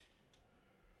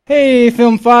Hey,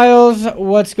 Film Files,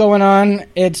 what's going on?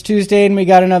 It's Tuesday and we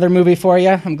got another movie for you.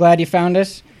 I'm glad you found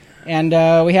us. And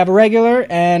we have a regular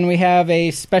and we have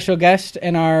a special guest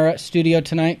in our studio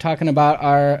tonight talking about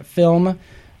our film,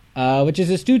 which is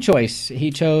a Stu choice. He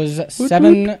chose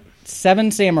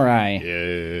Seven Samurai.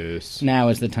 Yes. Now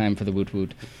is the time for the woot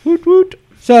woot. Woot woot.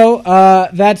 So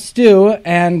that's Stu,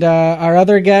 and our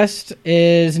other guest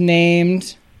is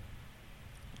named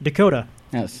Dakota.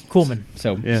 Yes. Coolman.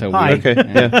 So Hi. weird. Okay.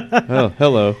 Yeah. Oh,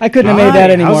 hello. I couldn't have made that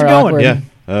any How's more it going? awkward.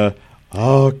 Yeah.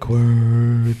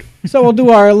 Awkward. So we'll do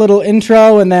our little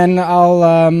intro, and then I'll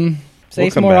say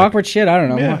We'll some come more back. awkward shit. I don't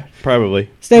know. Yeah. Probably.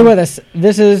 Stay with us.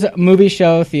 This is Movie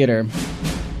Show Theater.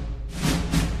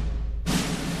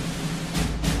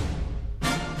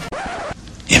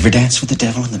 You ever dance with the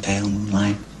devil in the pale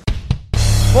moonlight?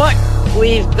 What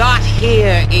we've got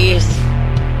here is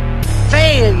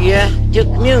failure to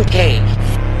communicate.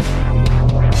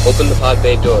 Open the pod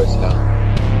bay doors, Hal.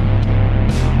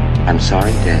 I'm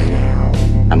sorry, Dave.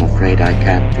 I'm afraid I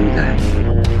can't do that.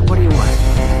 What do you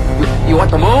want? You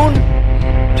want the moon?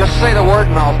 Just say the word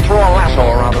and I'll throw a lasso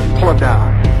around it and pull it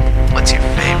down. What's your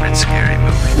favorite scary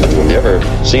movie? You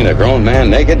ever seen a grown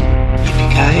man naked?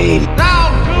 Yippee-ki-yay.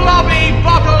 Thou globby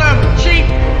bottle of cheap,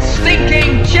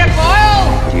 stinking chip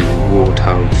oil! You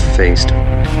warthog-faced.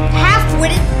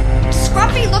 Half-witted,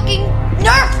 scruffy-looking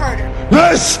nerf herder.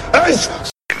 This is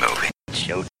movie.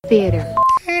 Show Theater.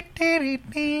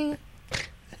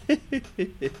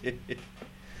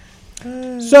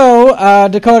 So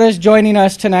Dakota's joining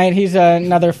us tonight. He's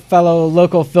another fellow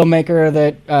local filmmaker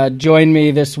that joined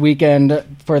me this weekend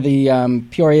for the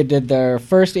Peoria did their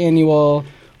first annual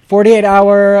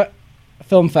 48-hour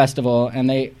film festival, and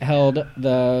they held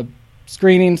the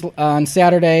screenings on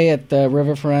Saturday at the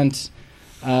Riverfront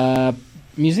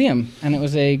Museum, and it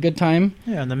was a good time.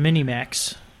 Yeah, and the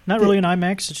Minimax. Not really an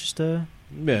IMAX, it's just a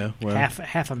Yeah. Well.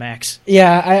 half a max.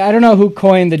 Yeah, I don't know who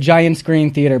coined the giant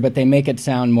screen theater, but they make it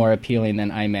sound more appealing than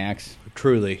IMAX.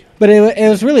 Truly. But it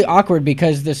was really awkward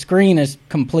because the screen is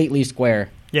completely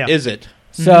square. Yeah. Is it?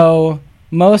 So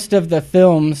most of the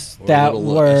films Or that a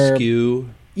little were... askew.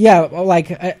 Yeah,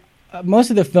 like most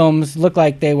of the films look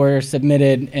like they were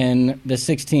submitted in the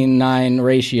 16:9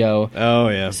 ratio. Oh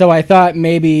yeah. So I thought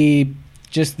maybe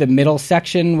just the middle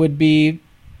section would be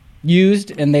used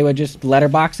and they would just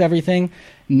letterbox everything.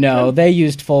 No, they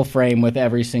used full frame with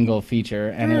every single feature.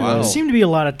 And There it seemed to be a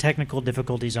lot of technical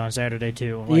difficulties on Saturday,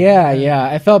 too. yeah.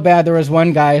 I felt bad. There was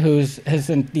one guy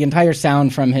the entire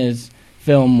sound from his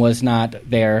film was not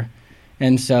there.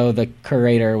 And so the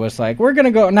curator was like, we're going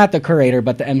to go, not the curator,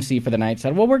 but the MC for the night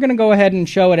said, well, we're going to go ahead and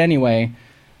show it anyway,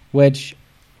 which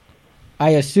I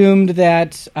assumed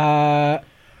that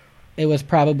it was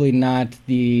probably not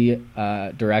the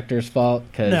director's fault.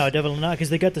 No, definitely not,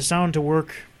 because they got the sound to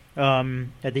work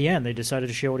at the end. They decided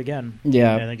to show it again.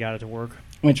 Yeah. And they got it to work.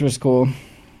 Which was cool.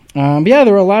 But yeah,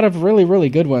 there were a lot of really, really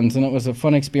good ones, and it was a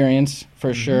fun experience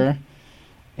for sure.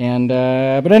 And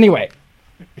but anyway,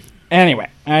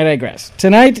 I digress.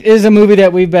 Tonight is a movie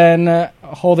that we've been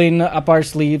holding up our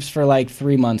sleeves for like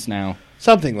 3 months now.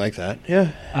 Something like that.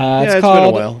 Yeah. It's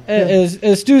called, been a while.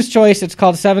 Is Stu's choice. It's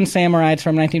called Seven Samurai. It's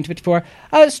from 1954.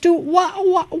 Stu,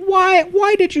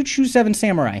 why did you choose Seven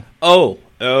Samurai? A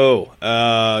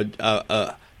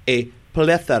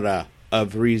plethora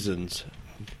of reasons.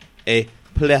 A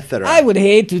plethora. I would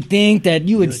hate to think that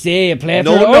you would say a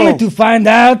plethora No. only to find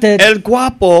out that... El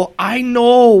Guapo, I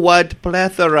know what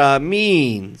plethora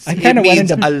means. I kinda it went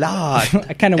means into- a lot.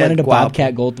 I kind of El went into Guapo.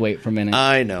 Bobcat Goldthwait for a minute.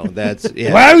 I know. That's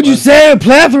yeah. Why would you say a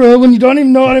plethora when you don't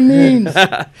even know what it means?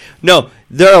 No,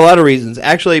 there are a lot of reasons.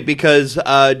 Actually, because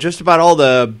just about all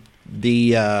the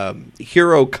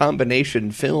hero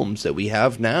combination films that we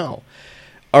have now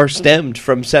are stemmed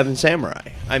from Seven Samurai.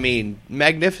 I mean,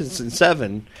 Magnificent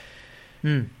Seven,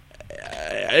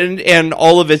 and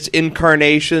all of its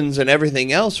incarnations and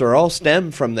everything else are all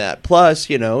stemmed from that. Plus,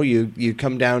 you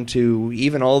come down to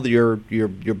even all your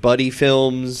buddy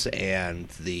films and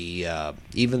the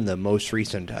even the most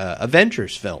recent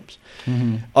Avengers films.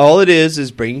 Mm-hmm. All it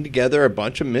is bringing together a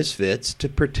bunch of misfits to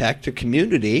protect a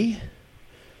community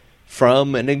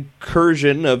from an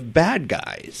incursion of bad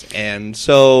guys. And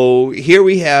so here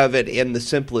we have it in the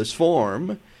simplest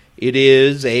form. It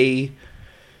is a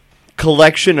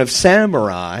collection of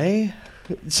samurai.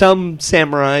 Some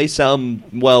samurai,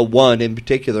 one in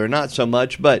particular, not so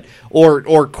much, but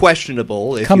or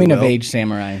questionable, if Coming you of will. age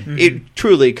samurai. It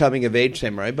truly coming of age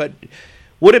samurai, but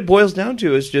what it boils down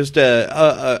to is just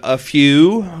a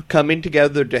few coming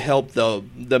together to help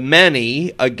the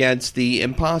many against the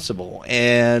impossible,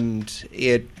 and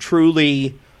it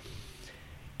truly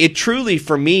it truly,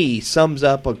 for me, sums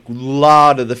up a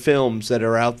lot of the films that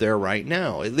are out there right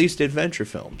now, at least adventure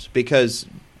films. Because,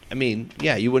 I mean,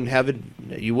 yeah, you wouldn't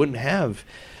have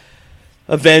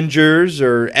Avengers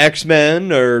or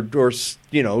X-Men or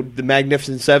the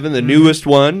Magnificent Seven, the newest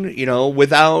one,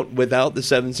 without the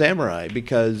Seven Samurai,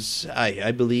 because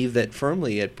I believe that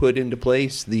firmly it put into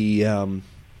place the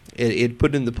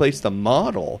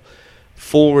model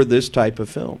for this type of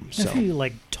film. So. I feel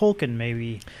like Tolkien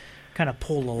maybe kind of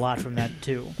pulled a lot from that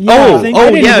too. Well, he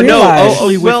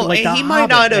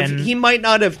might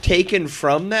not have taken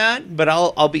from that, but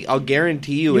I'll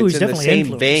guarantee you it's in the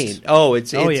same vein.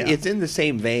 It's in the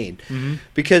same vein,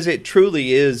 because it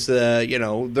truly is.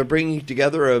 The bringing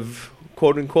together of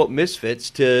quote unquote misfits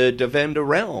to defend a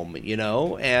realm.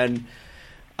 And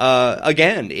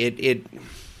again, it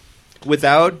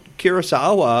without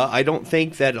Kurosawa, I don't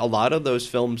think that a lot of those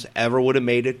films ever would have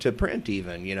made it to print,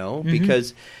 even.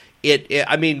 Because.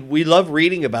 I mean, we love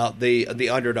reading about the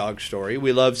underdog story.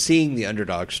 We love seeing the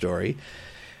underdog story.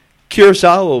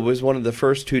 Kurosawa was one of the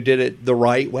first who did it the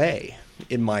right way,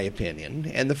 in my opinion.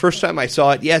 And the first time I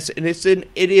saw it, yes, and it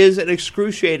is an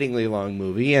excruciatingly long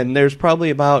movie, and there's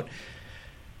probably about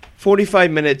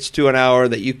 45 minutes to an hour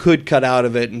that you could cut out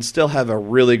of it and still have a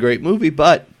really great movie.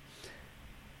 But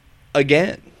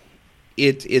again,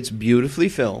 it's beautifully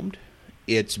filmed.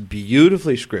 It's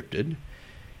beautifully scripted.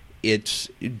 It's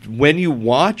when you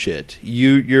watch it,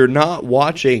 you're not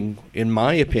watching, in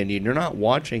my opinion, you're not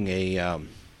watching a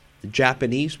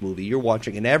Japanese movie. You're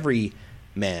watching an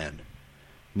everyman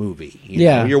movie.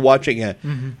 You're watching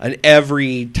an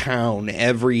every town,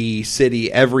 every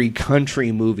city, every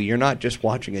country movie. You're not just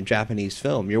watching a Japanese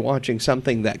film. You're watching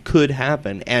something that could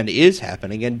happen and is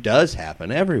happening and does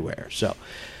happen everywhere. So,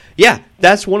 yeah,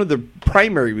 that's one of the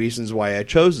primary reasons why I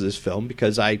chose this film,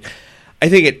 because I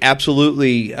think it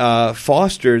absolutely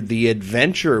fostered the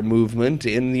adventure movement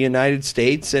in the United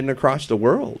States and across the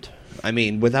world. I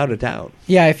mean, without a doubt.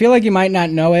 Yeah, I feel like you might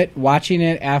not know it watching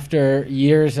it after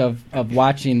years of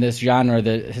watching this genre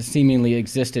that has seemingly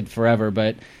existed forever.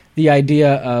 But the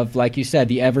idea of, like you said,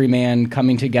 the everyman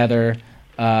coming together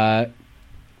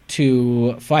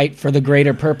to fight for the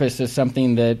greater purpose is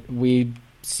something that we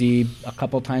see a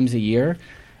couple times a year.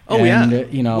 Oh, and,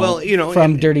 yeah.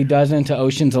 From Dirty Dozen to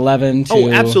Ocean's 11 to... Oh,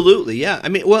 absolutely, yeah. I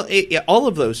mean, all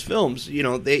of those films,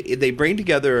 they bring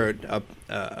together,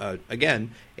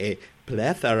 again, a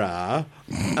plethora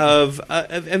of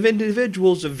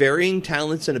individuals of varying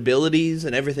talents and abilities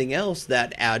and everything else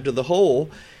that add to the whole.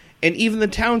 And even the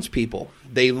townspeople,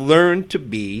 they learn to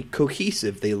be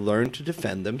cohesive. They learn to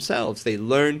defend themselves. They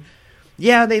learn,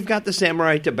 they've got the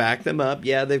samurai to back them up.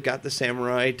 Yeah, they've got the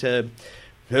samurai to...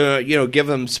 give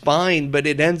them spine, but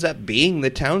it ends up being the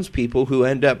townspeople who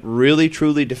end up really,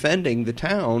 truly defending the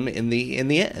town in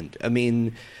the end. I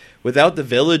mean, without the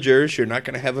villagers, you're not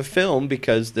going to have a film,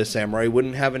 because the samurai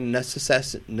wouldn't have a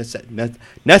necessity.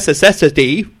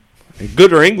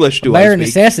 Gooder English, do I speak?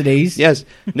 Necessities. Yes,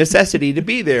 necessity to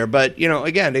be there. But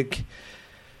again,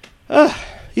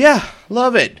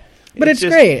 love it. But it's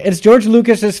great. It's George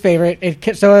Lucas's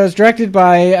favorite. So it was directed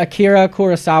by Akira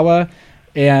Kurosawa.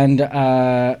 And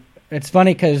it's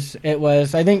funny because it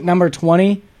was, I think, number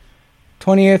 20th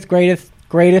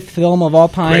greatest film of all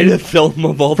time. Greatest film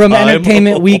of all from time. From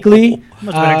Entertainment Weekly.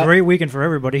 Must have been a great weekend for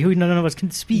everybody. Who none of us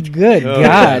can speak. Good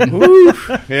God.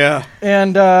 Yeah.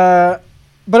 And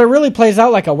but it really plays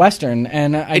out like a Western,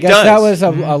 and I guess does. that was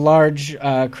a large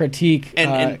critique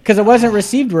because it wasn't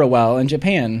received real well in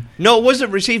Japan. No, it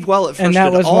wasn't received well at first, and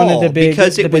that was one of the big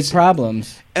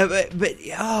problems.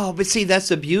 But see, that's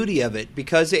the beauty of it,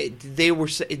 because at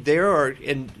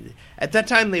that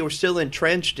time they were still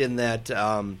entrenched in that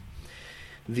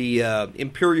the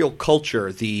imperial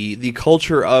culture, the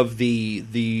culture of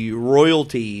the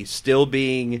royalty still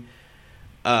being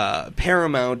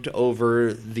paramount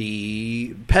over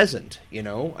the peasant.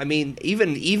 I mean,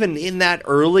 even in that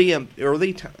early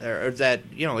that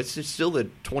it's still the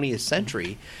 20th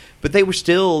century, but they were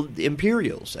still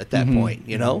imperials at that point.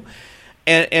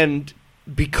 And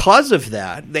because of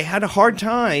that, they had a hard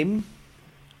time.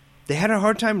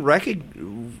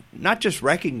 Not just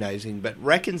recognizing, but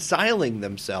reconciling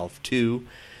themselves to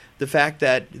the fact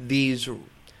that these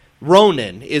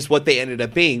Ronin is what they ended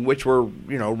up being, which were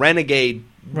renegade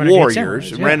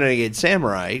warriors, renegade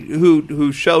samurai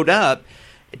who showed up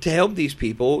to help these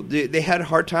people. They had a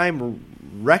hard time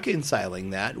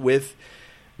reconciling that with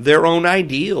their own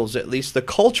ideals, at least the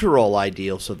cultural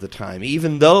ideals of the time,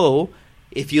 even though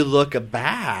if you look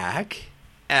back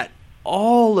at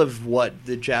all of what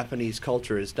the Japanese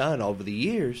culture has done over the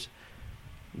years,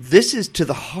 this is to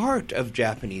the heart of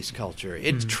Japanese culture.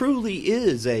 It truly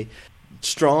is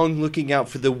strong, looking out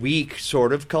for the weak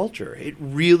sort of culture. It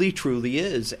really, truly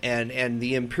is. And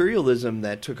the imperialism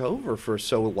that took over for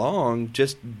so long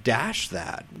just dashed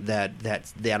that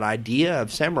idea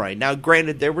of samurai. Now,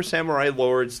 granted, there were samurai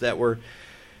lords that were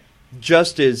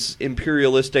just as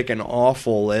imperialistic and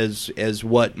awful as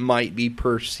what might be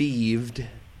perceived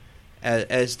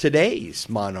as today's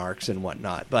monarchs and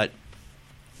whatnot. But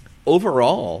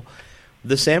overall,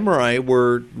 the samurai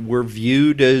were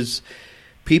viewed as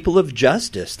people of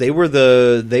justice. They were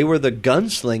the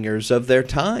gunslingers of their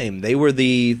time. They were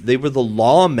the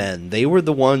lawmen. They were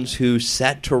the ones who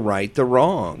set to right the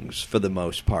wrongs for the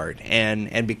most part.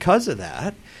 And because of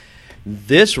that,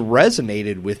 this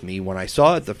resonated with me when I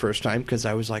saw it the first time, because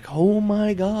I was like, oh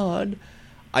my God.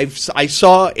 I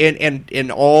saw,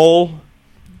 in all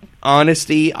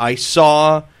honesty, I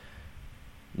saw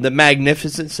the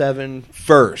Magnificent Seven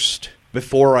first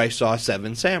before I saw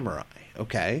Seven Samurai.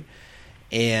 Okay?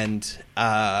 And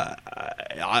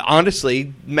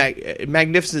honestly,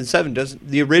 Magnificent Seven doesn't,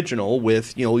 the original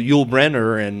with Yul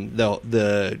Brynner and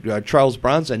the Charles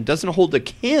Bronson, doesn't hold a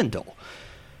candle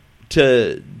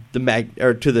to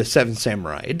the Seven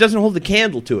Samurai. It doesn't hold a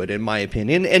candle to it, in my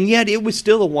opinion, and yet it was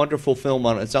still a wonderful film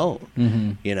on its own.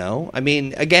 Mm-hmm. I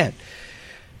mean, again,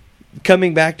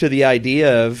 coming back to the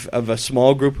idea of a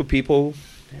small group of people,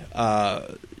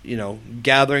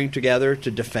 gathering together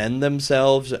to defend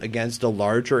themselves against a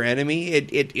larger enemy,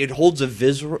 it holds a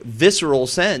visceral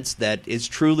sense that is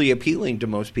truly appealing to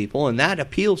most people, and that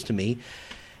appeals to me.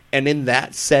 And in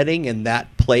that setting, in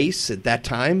that place, at that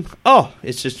time,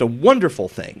 it's just a wonderful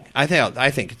thing. I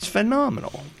think it's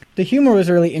phenomenal. The humor was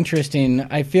really interesting.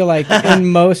 I feel like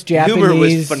in most Japanese humor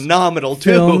was phenomenal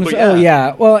too. Films, Yeah. Oh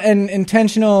yeah, well, and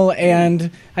intentional, and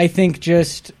I think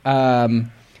just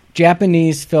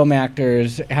Japanese film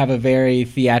actors have a very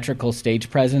theatrical stage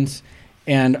presence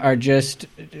and are just,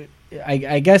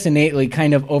 I guess, innately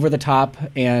kind of over the top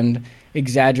and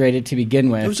exaggerated to begin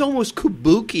with. It was almost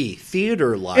kabuki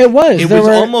theater-like. It was. It was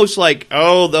almost like,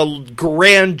 the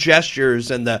grand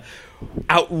gestures and the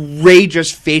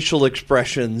outrageous facial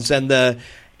expressions and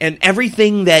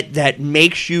everything that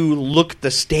makes you look at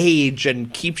the stage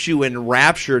and keeps you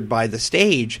enraptured by the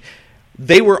stage.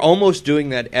 They were almost doing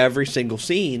that every single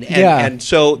scene, and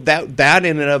so that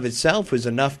in and of itself was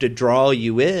enough to draw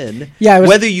you in. Yeah,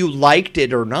 whether you liked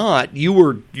it or not,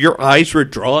 your eyes were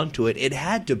drawn to it. It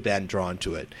had to have been drawn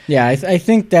to it. Yeah, I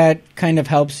think that kind of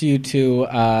helps you to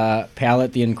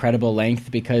palate the incredible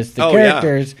length, because the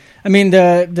characters. Yeah. I mean,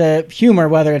 the humor,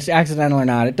 whether it's accidental or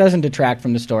not, it doesn't detract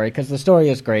from the story, because the story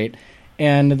is great,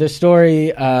 and the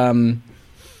story.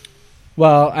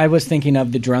 Well, I was thinking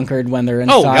of the drunkard when they're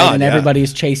inside and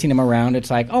everybody's chasing him around. It's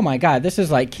like, oh my God, this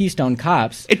is like Keystone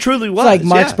Cops. It truly was. It's like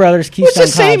Marx Brothers, Keystone Cops.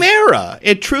 It's the same era.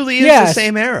 It truly is the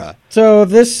same era. So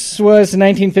this was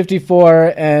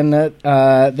 1954, and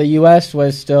the U.S.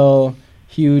 was still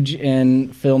huge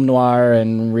in film noir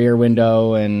and Rear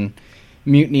Window and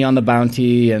Mutiny on the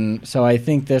Bounty, and so I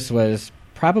think this was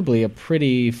probably a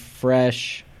pretty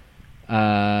fresh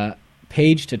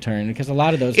page to turn, because a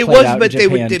lot of those played out in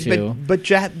Japan too. But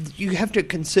you have to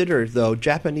consider, though,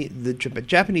 the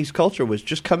Japanese culture was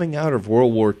just coming out of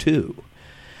World War II.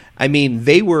 I mean,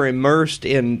 they were immersed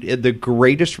in the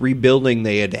greatest rebuilding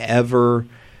they had ever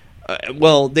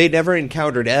they'd ever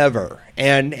encountered ever.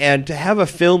 And to have a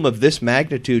film of this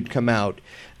magnitude come out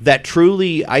that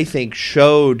truly, I think,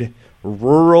 showed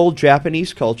rural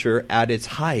Japanese culture at its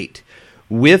height,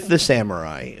 with the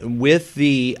samurai, with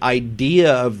the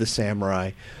idea of the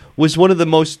samurai, was one of the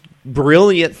most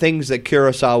brilliant things that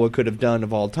Kurosawa could have done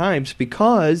of all times,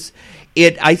 because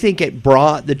I think it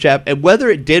brought and whether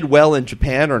it did well in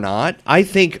Japan or not, I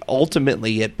think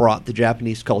ultimately it brought the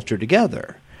Japanese culture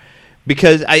together.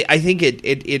 Because I think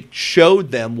it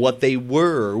showed them what they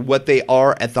were, what they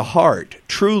are at the heart,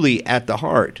 truly at the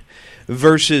heart,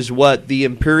 versus what the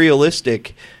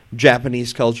imperialistic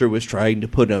Japanese culture was trying to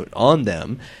put on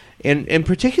them, and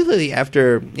particularly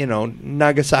after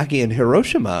Nagasaki and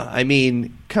Hiroshima. I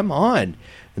mean, come on,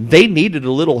 they needed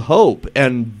a little hope,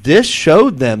 and this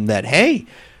showed them that, hey,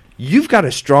 you've got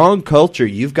a strong culture,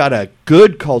 you've got a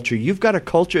good culture, you've got a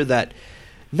culture that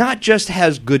not just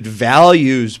has good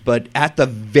values, but at the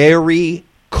very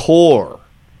core,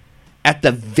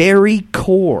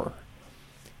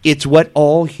 it's what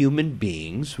all human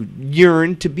beings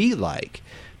yearn to be like.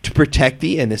 To protect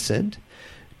the innocent,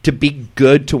 to be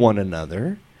good to one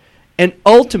another, and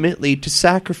ultimately to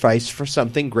sacrifice for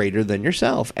something greater than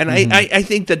yourself. And I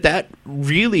think that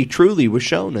really, truly was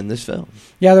shown in this film.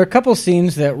 Yeah, there are a couple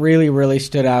scenes that really, really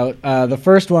stood out. The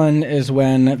first one is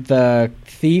when the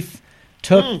thief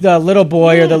took the little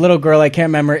boy or the little girl, I can't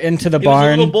remember, into the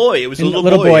barn. It was a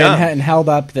little boy. Yeah. And held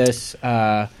up this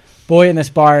boy in this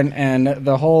barn, and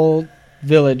the whole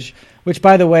village, which,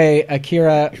 by the way,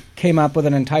 Akira came up with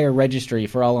an entire registry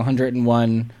for all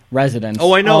 101 residents.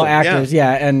 Oh, I know. All actors,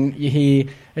 yeah. And he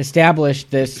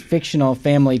established this fictional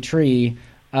family tree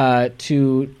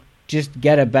to just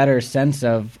get a better sense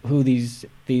of who these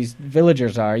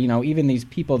villagers are. Even these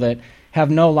people that have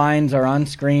no lines are on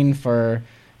screen for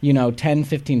 10,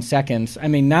 15 seconds. I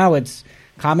mean, now it's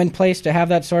commonplace to have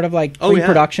that sort of like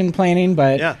pre-production planning,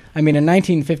 but I mean, in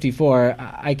 1954,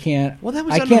 I can't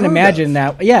imagine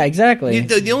that. Yeah, exactly.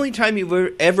 The only time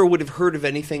you ever would have heard of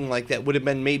anything like that would have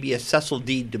been maybe a Cecil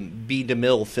B.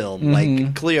 DeMille film,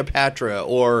 like Cleopatra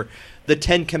or the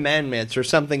Ten Commandments or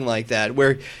something like that,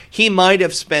 where he might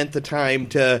have spent the time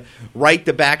to write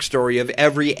the backstory of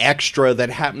every extra that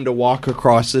happened to walk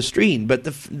across the street. But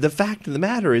the fact of the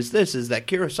matter is that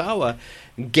Kurosawa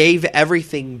gave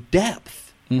everything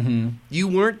depth. Mm-hmm. You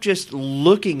weren't just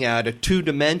looking at a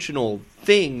two-dimensional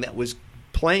thing that was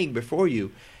playing before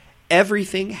you.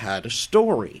 Everything had a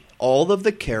story. All of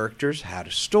the characters had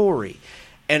a story.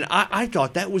 And I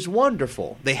thought that was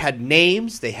wonderful. They had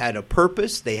names, they had a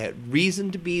purpose, they had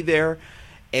reason to be there,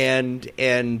 and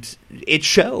it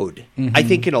showed. Mm-hmm. I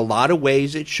think in a lot of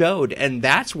ways it showed. And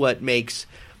that's what makes,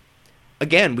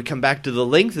 again, we come back to the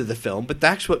length of the film, but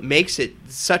that's what makes it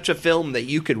such a film that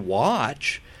you could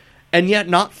watch and yet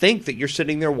not think that you're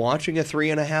sitting there watching a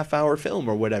 3.5-hour film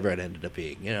or whatever it ended up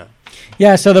being.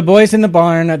 Yeah, so the boys in the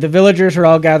barn, the villagers are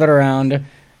all gathered around.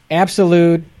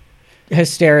 Absolute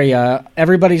hysteria.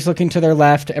 Everybody's looking to their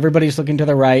left, everybody's looking to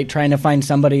the right, trying to find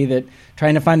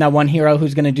that one hero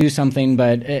who's going to do something,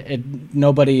 but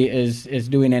nobody is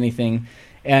doing anything.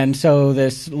 And so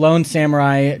this lone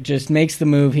samurai just makes the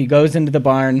move. He goes into the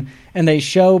barn, and they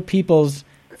show people's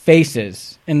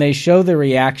faces, and they show the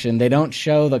reaction. They don't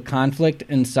show the conflict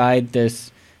inside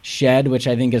this shed, which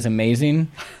I think is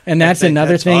amazing. And that's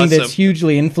another thing awesome. That's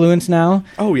hugely influenced now.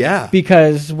 Oh, yeah.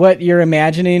 Because what you're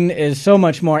imagining is so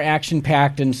much more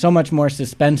action-packed and so much more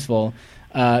suspenseful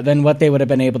than what they would have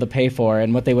been able to pay for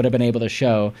and what they would have been able to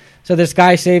show. So this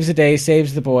guy saves the day,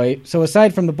 saves the boy. So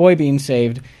aside from the boy being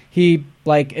saved, he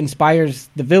inspires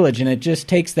the village, and it just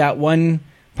takes that one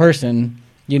person,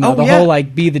 whole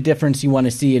be the difference you want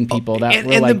to see in people. That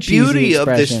and the beauty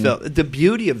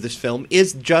of this film,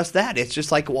 is just that. It's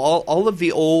just like all of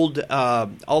the old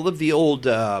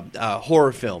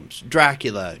horror films,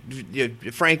 Dracula,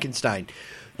 Frankenstein.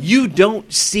 You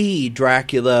don't see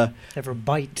Dracula ever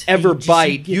bite.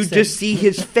 You just see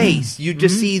his face. You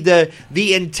just see the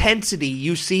intensity.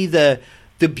 You see the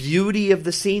beauty of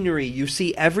the scenery. You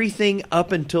see everything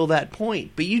up until that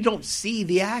point, but you don't see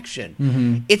the action.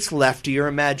 Mm-hmm. It's left to your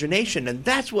imagination, and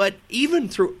that's what, even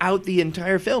throughout the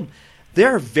entire film,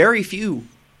 there are very few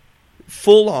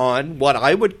full-on, what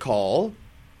I would call,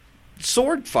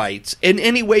 sword fights in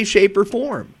any way, shape, or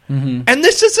form. Mm-hmm. And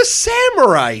this is a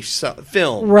samurai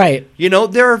film. Right.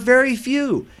 There are very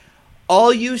few.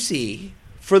 All you see,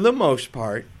 for the most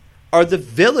part, are the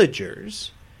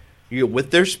villagers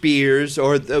with their spears,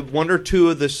 or the one or two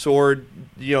of the sword,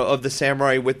 of the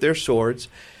samurai with their swords.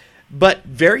 But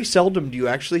very seldom do you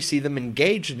actually see them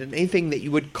engaged in anything that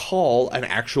you would call an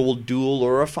actual duel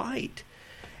or a fight.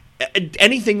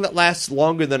 Anything that lasts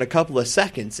longer than a couple of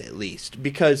seconds, at least.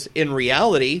 Because in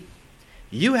reality,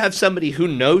 you have somebody who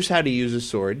knows how to use a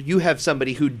sword. You have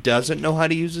somebody who doesn't know how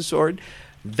to use a sword.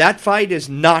 That fight is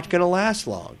not going to last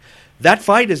long. That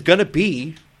fight is going to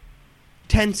be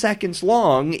 10 seconds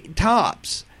long,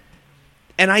 tops.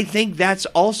 And I think that's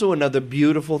also another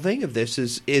beautiful thing of this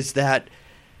is that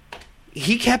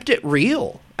he kept it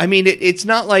real. I mean, it's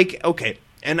not like, okay,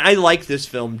 and I like this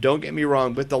film, don't get me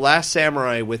wrong, but The Last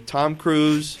Samurai with Tom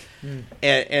Cruise,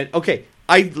 and okay,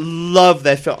 I love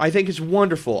that film. I think it's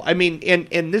wonderful. I mean,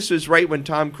 and this was right when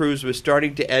Tom Cruise was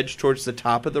starting to edge towards the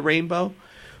top of the rainbow,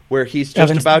 where he's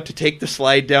just about to take the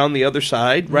slide down the other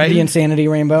side, right? The Insanity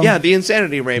Rainbow? Yeah, the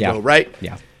Insanity Rainbow, right?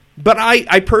 Yeah. But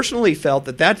I personally felt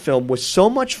that film was so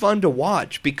much fun to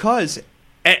watch because,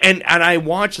 and I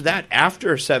watched that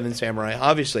after Seven Samurai,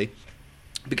 obviously,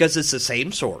 because it's the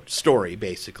same story,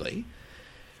 basically,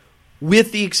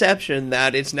 with the exception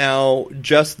that it's now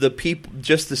just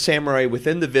the samurai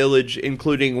within the village,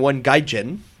 including one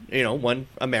gaijin, one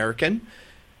American,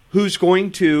 who's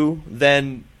going to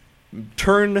then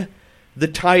turn the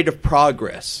tide of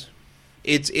progress.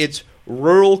 It's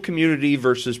rural community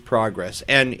versus progress.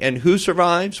 And who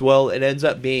survives? Well, it ends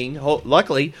up being,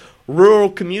 luckily, rural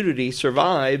community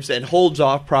survives and holds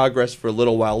off progress for a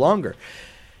little while longer.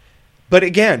 But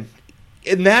again,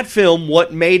 in that film,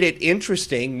 what made it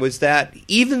interesting was that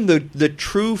even the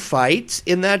true fights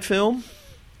in that film,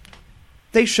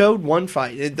 they showed one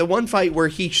fight. The one fight where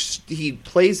he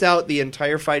plays out the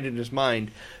entire fight in his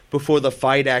mind before the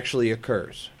fight actually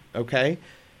occurs. Okay?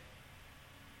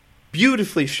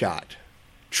 Beautifully shot.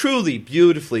 Truly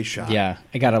beautifully shot. Yeah,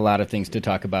 I got a lot of things to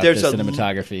talk about There's the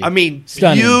cinematography. I mean,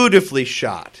 Stunning. beautifully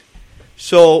shot.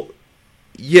 So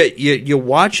you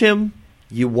watch him,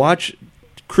 you watch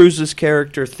Cruise's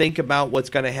character think about what's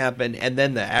going to happen, and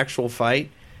then the actual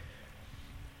fight.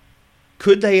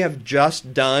 Could they have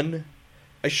just done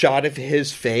a shot of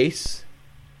his face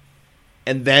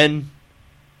and then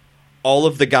all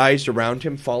of the guys around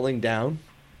him falling down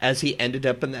as he ended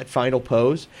up in that final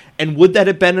pose? And would that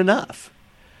have been enough?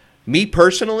 Me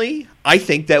personally, I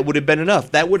think that would have been enough.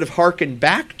 That would have harkened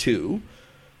back to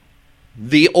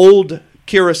the old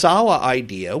Kurosawa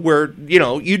idea where,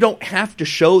 you don't have to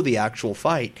show the actual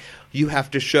fight. You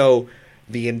have to show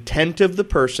the intent of the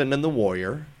person and the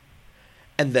warrior,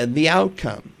 and then the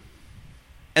outcome.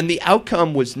 And the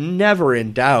outcome was never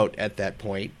in doubt at that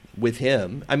point with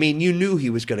him. I mean, you knew he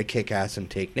was going to kick ass and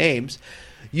take names.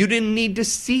 You didn't need to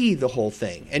see the whole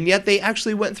thing. And yet they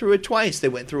actually went through it twice. They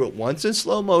went through it once in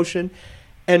slow motion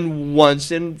and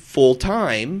once in full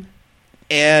time.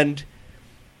 And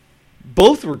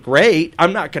both were great.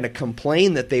 I'm not going to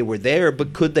complain that they were there,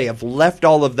 but could they have left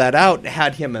all of that out and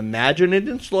had him imagine it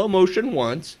in slow motion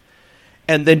once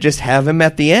and then just have him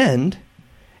at the end?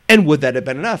 And would that have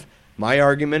been enough? My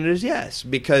argument is yes,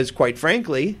 because quite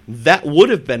frankly, that would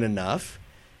have been enough,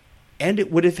 and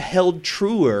it would have held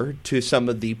truer to some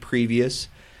of the previous,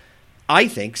 I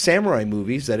think, samurai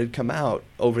movies that had come out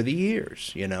over the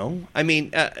years. I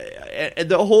mean,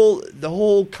 the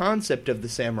whole concept of the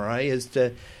samurai is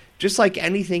to, just like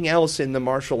anything else in the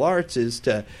martial arts, is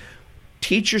to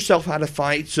teach yourself how to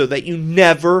fight so that you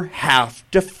never have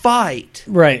to fight.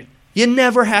 Right. You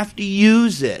never have to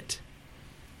use it.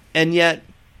 And yet,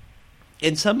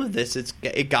 in some of this,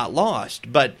 it got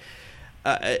lost. But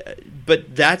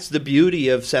that's the beauty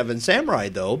of Seven Samurai,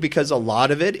 though, because a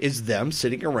lot of it is them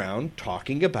sitting around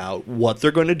talking about what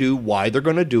they're going to do, why they're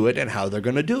going to do it, and how they're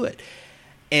going to do it.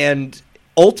 And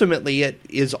ultimately, it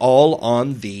is all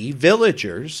on the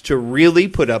villagers to really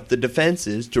put up the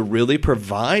defenses, to really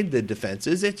provide the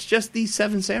defenses. It's just these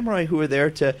Seven Samurai who are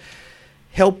there to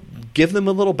help give them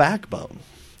a little backbone.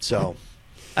 So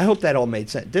I hope that all made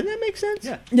sense. Didn't that make sense?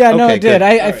 Yeah, no, Okay, it did. good.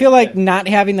 I feel like not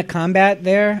having the combat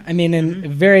there, I mean,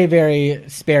 very, very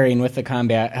sparing with the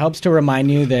combat, helps to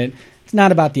remind you that it's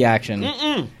not about the action.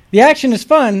 Mm-mm. The action is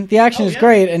fun. The action is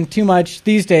great, and too much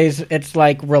these days, it's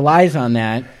like relies on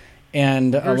that.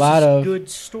 And versus a lot of good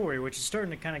story, which is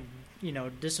starting to kind of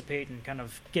dissipate and kind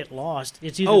of get lost.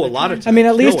 It's a lot of times. I mean,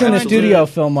 at least in the absolutely. studio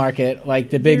film market, like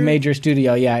the big major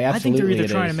studio, yeah, absolutely. I think they're either it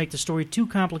trying is. to make the story too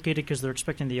complicated because they're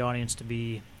expecting the audience to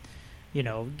be,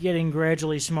 getting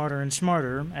gradually smarter and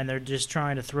smarter, and they're just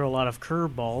trying to throw a lot of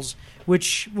curveballs.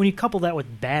 Which, when you couple that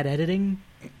with bad editing,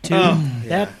 too,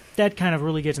 that kind of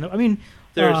really gets in. I mean,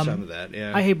 there's some of that.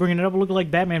 Yeah, I hate bringing it up. Look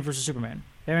like Batman versus Superman.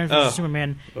 Batman vs.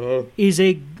 Superman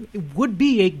would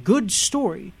be a good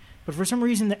story, but for some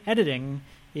reason the editing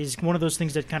is one of those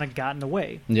things that kind of got in the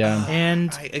way. Yeah, and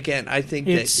I think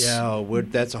that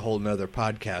that's a whole nother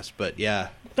podcast. But I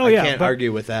can't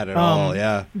argue with that at all.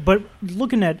 Yeah, but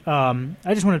looking at, I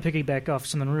just want to piggyback off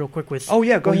something real quick with. Go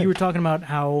ahead. You were talking about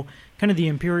how kind of the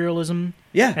imperialism.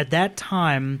 At that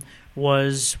time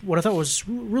was what I thought was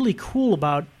really cool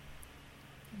about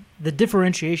the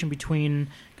differentiation between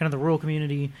kind of the rural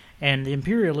community and the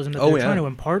imperialism that they're trying to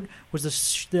impart was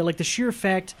the sheer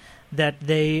fact that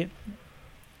they,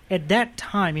 at that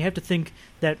time, you have to think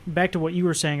that back to what you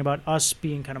were saying about us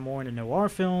being kind of more into noir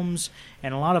films,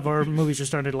 and a lot of our movies are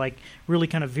starting to really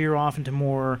kind of veer off into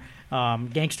more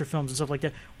gangster films and stuff like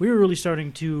that. We were really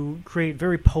starting to create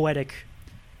very poetic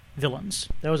villains.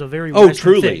 That was a very Western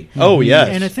truly thing. Oh yes,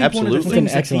 and I think absolutely. one of the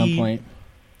things That's an excellent point.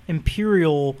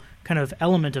 Imperial kind of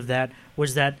element of that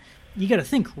was that you got to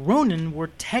think Ronin were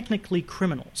technically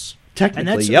criminals. Technically, and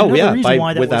that's another reason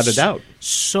why that without was a doubt.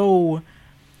 So,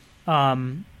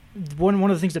 one of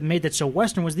the things that made that so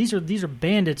Western was these are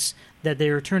bandits that they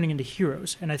are turning into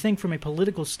heroes. And I think from a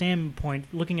political standpoint,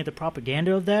 looking at the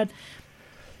propaganda of that,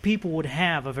 people would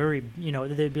have a very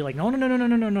they'd be like,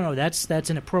 no, that's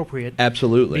inappropriate.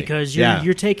 Absolutely, because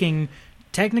you're taking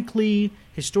technically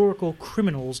historical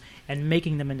criminals and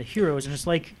making them into heroes, and it's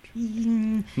like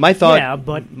my thought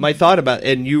about,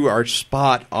 and you are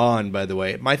spot on, by the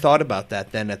way. My thought about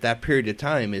that then at that period of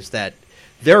time is that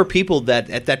there are people that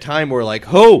at that time were like,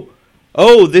 oh,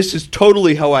 this is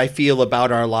totally how I feel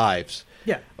about our lives.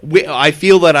 Yeah. I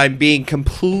feel that I'm being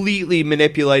completely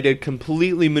manipulated,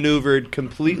 completely maneuvered,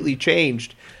 completely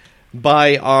changed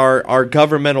by our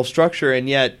governmental structure, and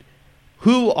yet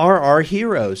who are our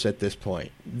heroes at this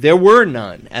point? There were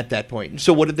none at that point.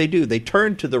 So what did they do? They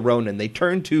turned to the Ronin. They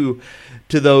turned to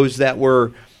those that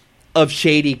were of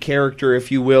shady character,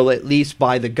 if you will, at least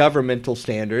by the governmental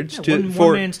standards.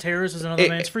 One man's terrorist is another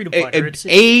man's freedom fighter.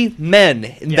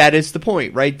 Amen. Yeah. That is the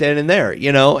point, right then and there,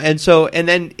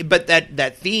 but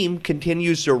that theme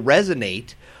continues to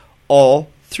resonate all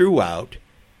throughout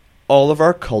all of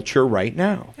our culture right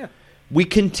now. Yeah. We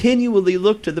continually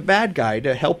look to the bad guy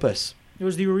to help us. It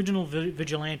was the original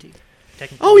vigilante.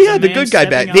 Oh yeah, the good guy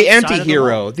back, the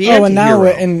anti-hero.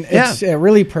 It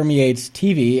really permeates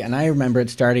TV. And I remember it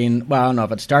starting. Well, I don't know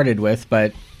if it started with,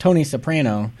 but Tony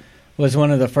Soprano was one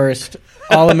of the first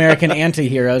all-American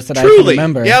anti-heroes that I can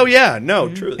remember.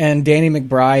 Truly. And Danny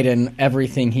McBride and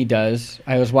everything he does.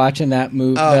 I was watching that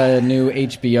the new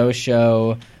HBO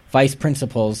show Vice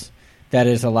Principals. That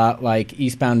is a lot like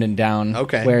Eastbound and Down,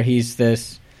 where he's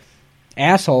this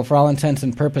asshole for all intents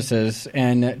and purposes,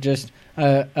 and just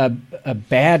a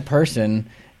bad person.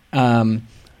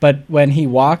 But when he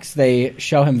walks, they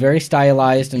show him very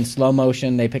stylized in slow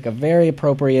motion. They pick a very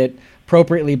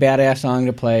appropriately badass song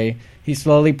to play. He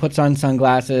slowly puts on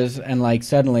sunglasses, and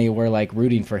suddenly we're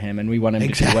rooting for him, and we want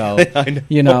him to do well. I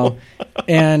know.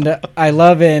 And I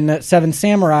love in Seven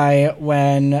Samurai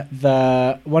when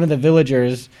one of the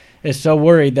villagers is so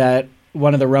worried that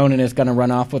one of the Ronin is going to run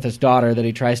off with his daughter that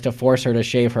he tries to force her to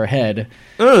shave her head.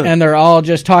 And they're all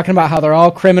just talking about how they're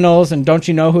all criminals and don't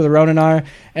you know who the Ronin are?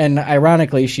 And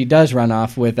ironically, she does run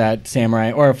off with that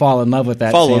samurai or fall in love with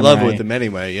that samurai. Fall in love with him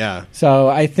anyway, yeah. So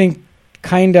I think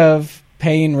kind of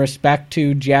paying respect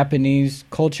to Japanese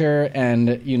culture and,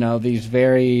 these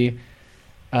very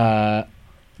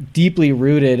deeply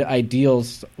rooted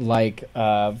ideals like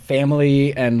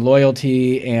family and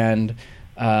loyalty and...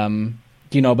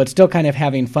 but still kind of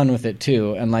having fun with it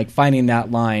too, and finding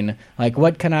that line.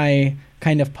 What can I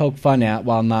kind of poke fun at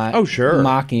while not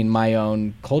mocking my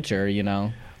own culture?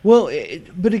 Well,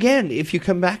 but again, if you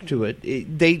come back to it,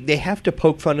 they have to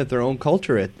poke fun at their own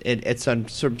culture at some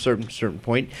certain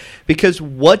point, because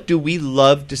what do we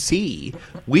love to see?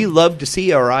 We love to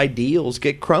see our ideals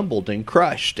get crumbled and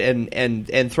crushed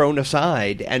and thrown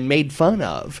aside and made fun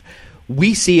of.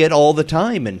 We see it all the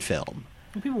time in film.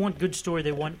 When people want good story,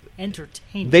 they want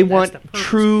entertainment. They want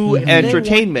true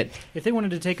entertainment. If they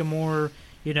wanted to take a more,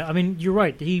 you're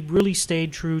right. He really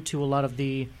stayed true to a lot of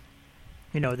the,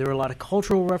 there were a lot of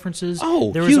cultural references.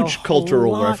 Oh, there huge was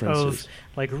cultural references.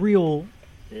 Of, real,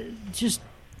 just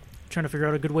trying to figure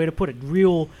out a good way to put it,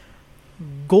 real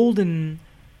golden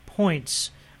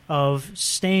points of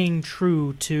staying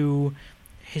true to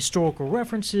historical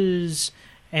references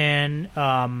and,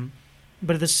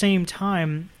 but at the same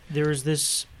time, there's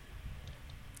this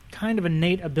kind of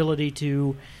innate ability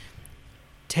to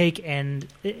take and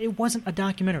it wasn't a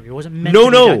documentary. It wasn't meant to be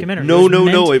a documentary.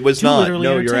 No, it was not.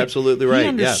 No, you're absolutely right. He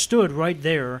understood right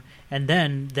there and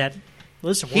then that,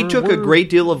 listen, he took a great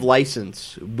deal of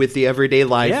license with the everyday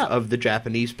life of the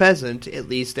Japanese peasant, at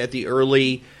least at the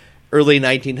early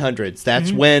 1900s.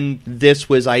 That's when this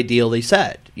was ideally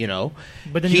set,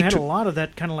 But then you had a lot of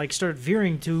that kind of started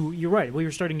veering to, you're right, we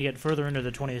were starting to get further into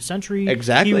the 20th century.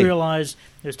 Exactly. He realized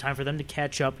it was time for them to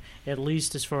catch up, at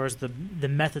least as far as the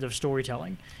method of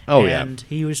storytelling. And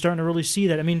he was starting to really see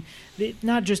that.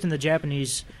 Not just in the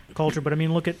Japanese culture, but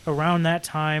look at around that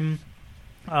time,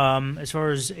 as far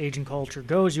as Asian culture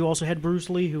goes, you also had Bruce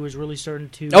Lee, who was really starting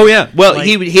to... Oh, yeah. Well,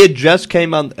 he had just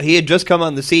come on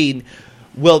the scene.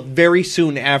 Well, very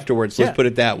soon afterwards, let's put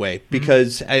it that way,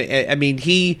 because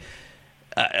he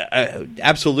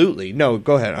absolutely no.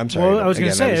 Go ahead. I'm sorry. Well, I was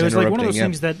going to say it was one of those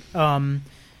things that,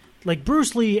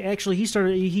 Bruce Lee. Actually, he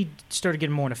started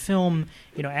getting more into film,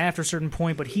 after a certain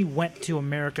point. But he went to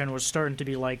America and was starting to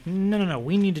be like, no,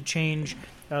 we need to change.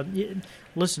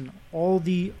 Listen,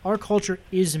 our culture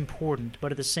is important,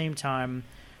 but at the same time,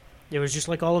 it was just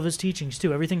like all of his teachings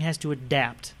too. Everything has to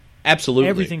adapt. Absolutely.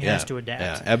 Everything has to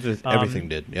adapt. Yeah, everything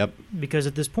did. Yep. Because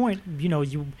at this point,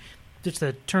 it's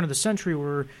the turn of the century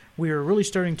where we are really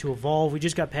starting to evolve. We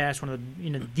just got past one of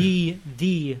the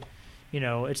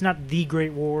it's not the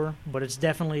Great War, but it's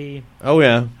definitely. Oh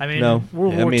yeah.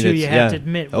 World War II. You have to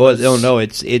admit.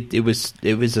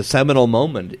 It was a seminal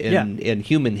moment in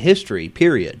human history.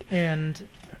 Period. And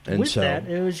with that,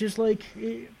 it was just like,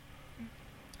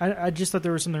 I just thought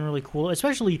there was something really cool.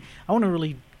 Especially, I want to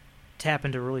really tap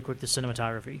into really quick the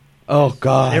cinematography. Oh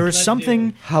God! There was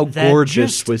something. How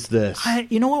gorgeous was this?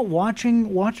 You know what?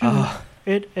 Watching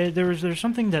it, there's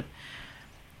something that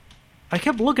I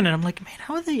kept looking at it. I'm like,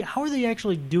 man, how are they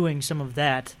actually doing some of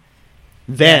that?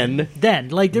 Then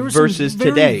like there was versus some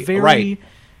very, today, very,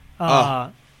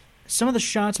 right? Some of the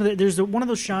shots. There's one of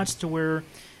those shots to where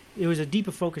it was a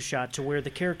deeper focus shot to where the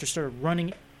character started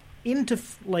running into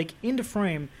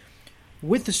frame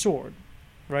with the sword,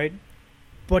 right?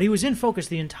 But he was in focus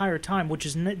the entire time, which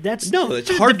is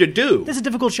it's hard to do. That's a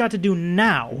difficult shot to do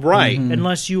now, right?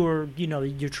 Unless you were,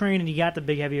 you're trained and you got the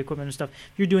big heavy equipment and stuff.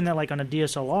 If you're doing that like on a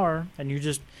DSLR, and you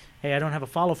just, hey, I don't have a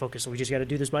follow focus, so we just got to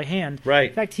do this by hand. Right.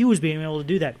 In fact, he was being able to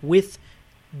do that with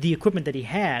the equipment that he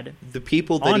had. The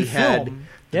people that he film,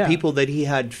 had, people that he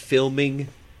had filming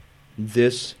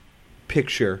this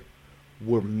picture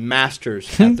were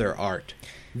masters at their art.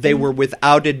 They were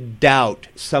without a doubt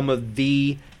some of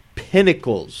the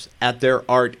pinnacles at their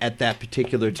art at that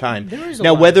particular time.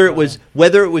 Now, whether it was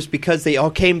because they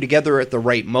all came together at the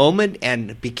right moment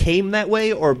and became that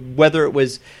way, or whether it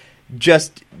was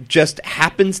just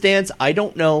happenstance, I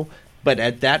don't know. But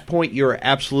at that point, you're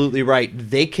absolutely right.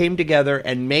 They came together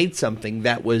and made something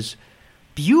that was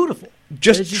beautiful,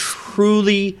 just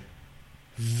truly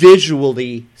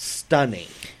visually stunning.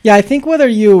 Yeah, I think whether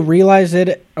you realize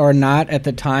it or not at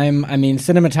the time, I mean,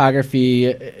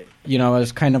 cinematography,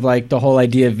 is kind of like the whole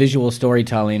idea of visual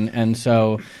storytelling. And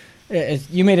so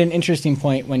you made an interesting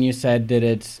point when you said that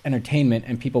it's entertainment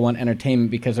and people want entertainment,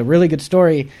 because a really good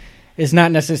story is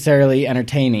not necessarily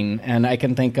entertaining. And I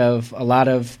can think of a lot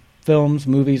of films,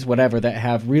 movies, whatever, that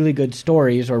have really good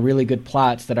stories or really good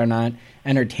plots that are not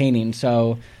entertaining.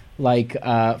 So, like,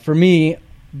 for me,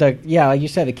 like you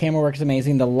said, the camera work is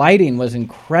amazing. The lighting was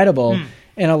incredible.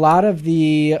 In a lot of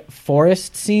the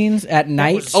forest scenes at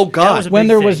night, when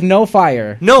there was no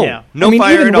fire. No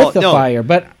fire even at all. With the fire.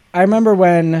 But I remember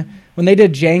when they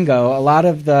did Django, a lot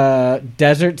of the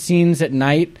desert scenes at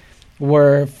night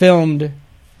were filmed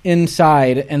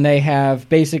inside, and they have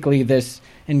basically this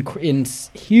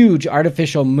huge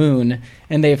artificial moon,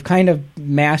 and they've kind of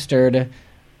mastered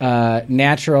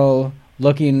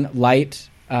natural-looking light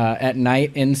at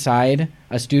night inside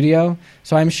a studio.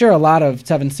 So I'm sure a lot of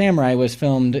Seven Samurai was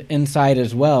filmed inside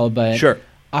as well, but sure.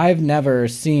 I've never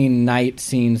seen night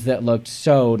scenes that looked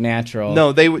so natural.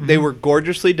 No, they were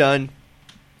gorgeously done,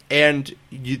 and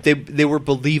they were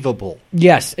believable.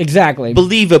 Yes, exactly.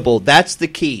 Believable. That's the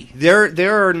key.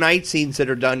 There are night scenes that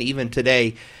are done even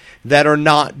today that are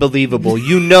not believable.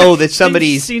 You know that it's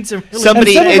pitch dark. Some of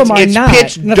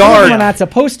them are not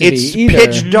supposed to be either.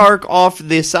 It's pitch dark off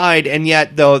the side, and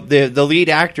yet the lead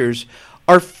actors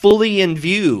are fully in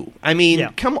view. I mean,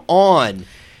 come on.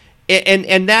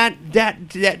 And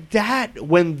that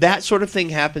when that sort of thing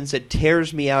happens, it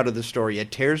tears me out of the story.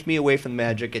 It tears me away from the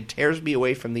magic. It tears me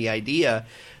away from the idea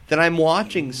that I'm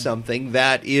watching something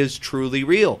that is truly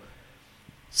real.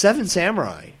 Seven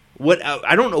Samurai.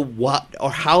 I don't know what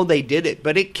or how they did it,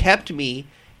 but it kept me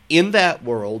in that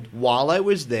world while I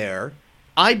was there.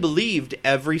 I believed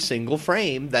every single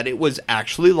frame that it was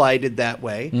actually lighted that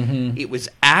way. Mm-hmm. It was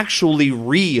actually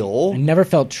real. I never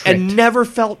felt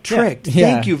tricked.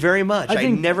 Yeah. Thank you very much. I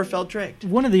never felt tricked.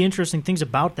 One of the interesting things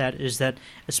about that is that,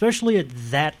 especially at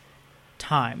that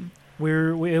time,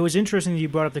 it was interesting that you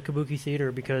brought up the Kabuki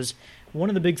Theater, because one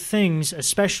of the big things,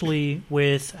 especially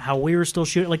with how we were still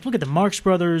shooting, like look at the Marx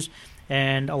Brothers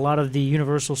and a lot of the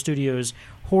Universal Studios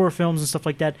horror films and stuff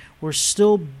like that, were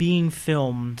still being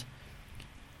filmed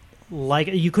like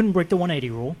you couldn't break the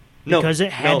 180 rule. Because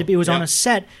it had to be. It was on a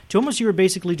set. To almost, you were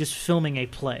basically just filming a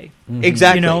play. Mm-hmm.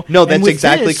 Exactly. No, that's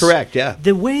exactly correct. Yeah.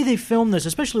 The way they filmed this,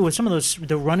 especially with some of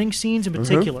the running scenes in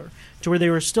particular, to where they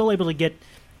were still able to get,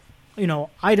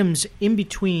 items in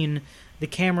between the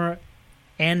camera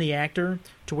and the actor,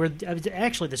 to where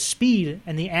actually the speed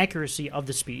and the accuracy of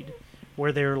the speed,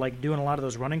 where they're like doing a lot of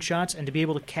those running shots, and to be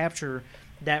able to capture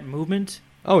that movement.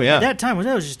 Oh yeah, at that time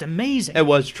that was just amazing. It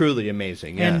was truly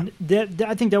amazing. Yeah, and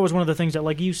I think that was one of the things that,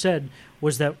 like you said,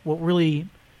 was that what really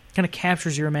kind of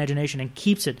captures your imagination and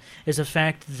keeps it is the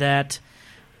fact that,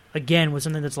 again, with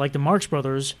something that's like the Marx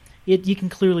Brothers, you can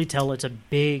clearly tell it's a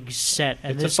big set,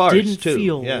 and it's this a farce didn't too.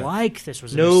 feel Yeah. like this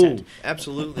was a set. No,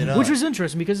 absolutely not. Which was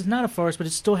interesting because it's not a farce, but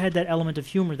it still had that element of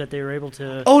humor that they were able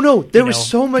to. Oh no, there was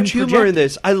so much humor in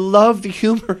this. I love the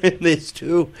humor in this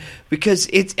too, because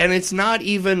it's not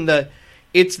even the.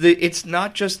 It's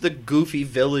not just the goofy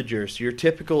villagers, your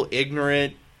typical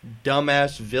ignorant,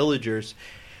 dumbass villagers.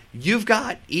 You've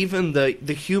got even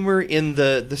the humor in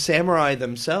the samurai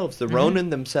themselves, the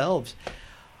Ronin themselves.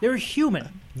 They're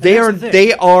human.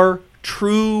 They are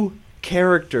true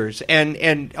characters.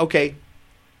 And okay,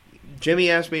 Jimmy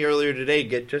asked me earlier today to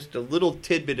get just a little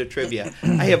tidbit of trivia.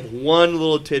 I have one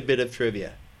little tidbit of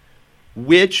trivia.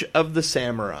 Which of the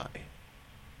samurai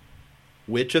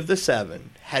which of the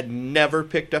 7 had never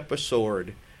picked up a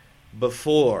sword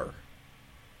before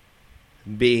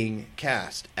being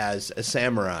cast as a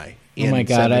samurai? Oh my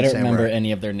God, I don't remember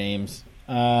any of their names.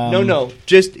 No.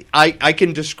 Just I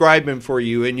can describe him for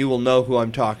you, and you will know who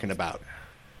I'm talking about.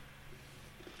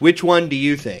 Which one do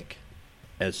you think?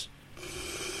 As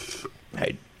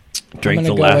I drink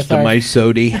the last of my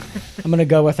sody. I'm going to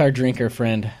go with our drinker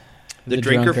friend. The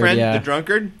drinker drunkard, friend? yeah. The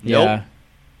drunkard? Yeah. Nope.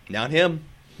 Not him.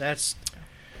 You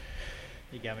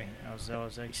got me. I was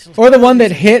like, or the one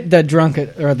that hit the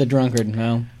drunkard,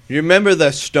 no. You remember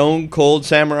the Stone Cold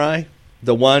Samurai?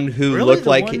 The one who looked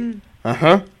like...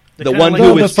 Uh-huh. The one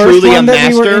who was truly a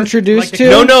master? We were introduced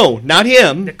to? No, not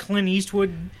him. The Clint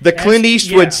Eastwood... The Clint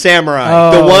Eastwood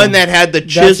samurai. The one that had the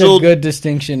chiseled... That's a good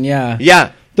distinction, yeah.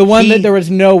 Yeah. The one that there was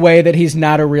no way that he's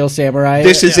not a real samurai.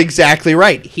 This is exactly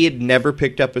right. He had never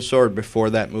picked up a sword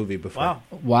before that movie before.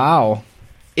 Wow.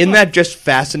 Isn't that just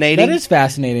fascinating? That is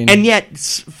fascinating. And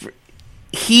yet,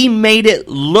 he made it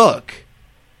look,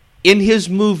 in his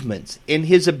movements, in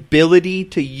his ability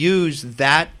to use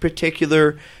that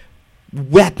particular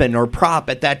weapon or prop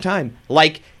at that time,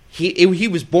 like he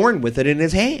was born with it in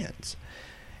his hands.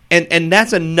 And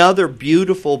that's another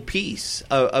beautiful piece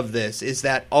of this, is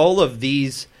that all of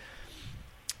these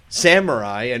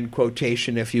samurai, in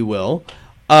quotation, if you will,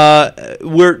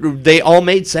 they all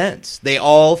made sense. They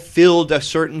all filled a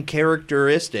certain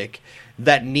characteristic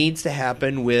that needs to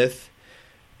happen with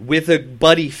a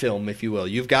buddy film, if you will.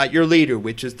 You've got your leader,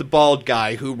 which is the bald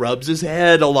guy who rubs his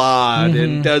head a lot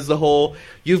and does the whole...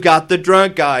 You've got the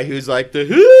drunk guy who's like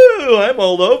I'm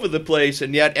all over the place,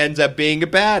 and yet ends up being a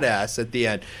badass at the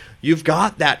end. You've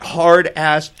got that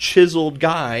hard-ass, chiseled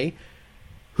guy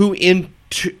who in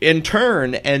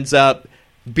turn ends up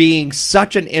being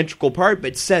such an integral part,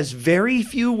 but says very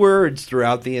few words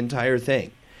throughout the entire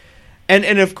thing.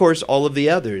 And of course, all of the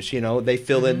others, they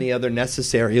fill in the other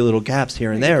necessary little gaps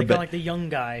here and there. But kind of like the young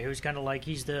guy who's kind of like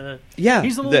he's the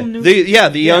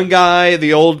little young guy,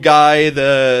 the old guy,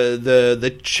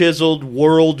 the chiseled,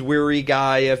 world weary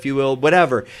guy, if you will,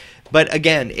 whatever. But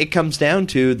again, it comes down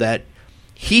to that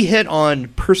he hit on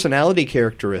personality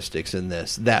characteristics in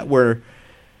this that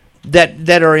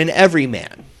are in every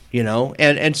man.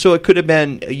 And so it could have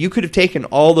been, you could have taken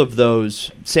all of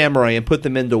those samurai and put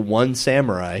them into one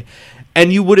samurai,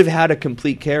 and you would have had a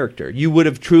complete character. You would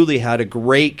have truly had a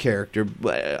great character,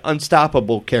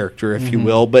 unstoppable character, if you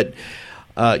will, but,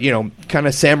 kind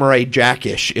of Samurai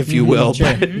Jack-ish, if you will.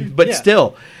 Sure. But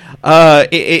still,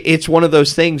 it's one of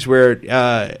those things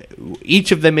where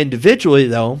each of them individually,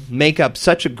 though, make up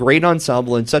such a great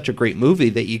ensemble and such a great movie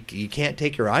that you can't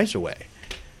take your eyes away.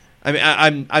 I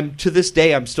mean, I'm to this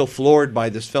day, I'm still floored by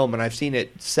this film, and I've seen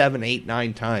it 7, 8,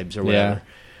 9 times or whatever.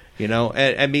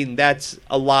 And I mean, that's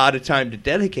a lot of time to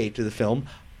dedicate to the film.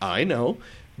 I know,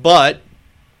 but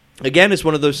again, it's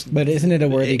one of those. But isn't it a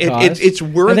worthy cause? It's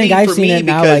worthy. I think I've for seen me it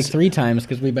now because, like 3 times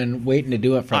because we've been waiting to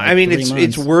do it for. I mean, 3 months.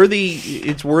 it's worthy.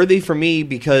 It's worthy for me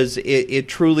because it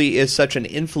truly is such an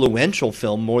influential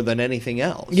film more than anything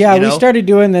else. Yeah, we started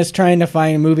doing this trying to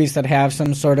find movies that have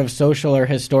some sort of social or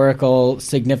historical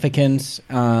significance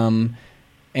and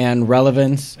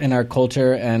relevance in our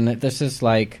culture, and this is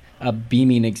like a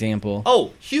beaming example.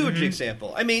 Oh, huge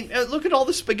example. I mean, look at all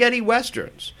the spaghetti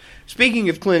westerns. Speaking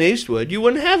of Clint Eastwood, you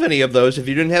wouldn't have any of those if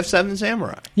you didn't have Seven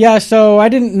Samurai. Yeah, so I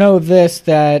didn't know this,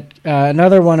 that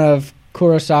another one of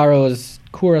Kurosawa's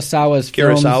films...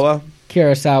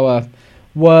 Kurosawa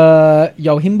was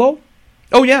Yojimbo?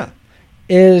 Oh, yeah.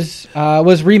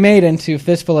 Was remade into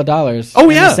Fistful of Dollars. Oh,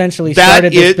 yeah. And essentially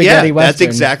started the spaghetti western. That's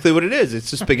exactly what it is.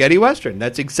 It's a spaghetti western.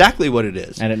 That's exactly what it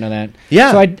is. I didn't know that.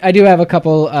 Yeah. So I do have a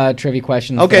couple trivia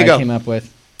questions that I go. came up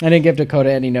with. I didn't give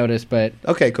Dakota any notice, but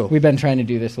okay, cool. We've been trying to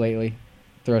do this lately.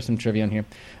 Throw some trivia in here.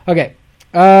 Okay.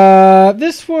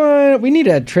 This one, we need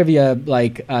a trivia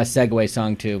segue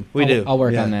song too. We do. I'll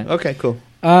work on that. Okay, cool.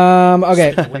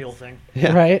 Okay. The wheel thing.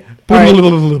 Yeah. Right. All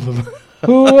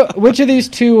right. Which of these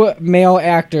 2 male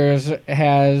actors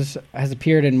has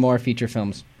appeared in more feature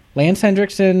films? Lance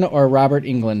Hendrickson or Robert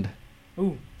Englund?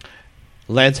 Ooh.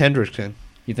 Lance Hendrickson.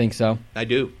 You think so? I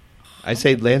do. I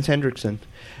say Lance Hendrickson.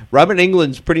 Robert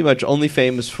Englund's pretty much only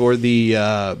famous for the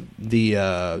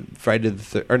Friday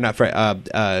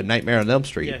the Nightmare on Elm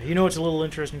Street. Yeah, it's a little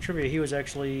interesting trivia. He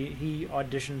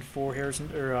auditioned for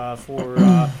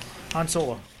Han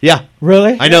Solo. Yeah,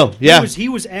 really? I know. Yeah, he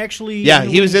was actually. Yeah,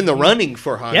 he was in the running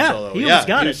for Han Solo. He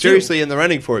was seriously in the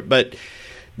running for it, but.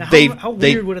 Now, how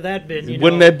weird would have that been?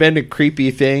 Wouldn't that have been a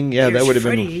creepy thing? Yeah, that would have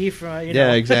been.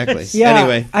 Yeah, exactly. Yeah,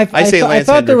 anyway, I say Lance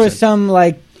I thought there was Hendrickson.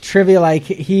 some trivia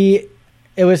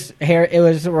it was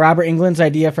Robert Englund's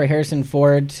idea for Harrison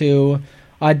Ford to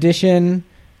audition,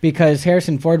 because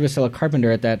Harrison Ford was still a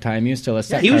carpenter at that time. He was still a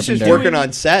set He was carpenter. just working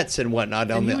on sets and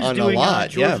whatnot on and a doing, lot.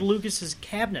 George Lucas's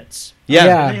cabinets.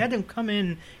 Yeah. They had him come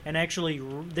in and actually.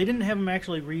 They didn't have him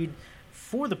actually read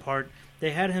for the part.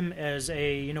 They had him as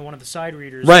one of the side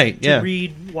readers, to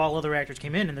read while other actors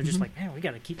came in, and they're just like, man, we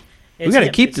got to keep. We got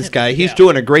to keep this guy. He's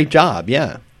doing a great job.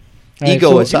 Yeah.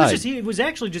 Ego aside, he was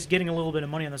actually just getting a little bit of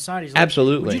money on the side. He's like,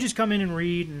 absolutely. Would you just come in and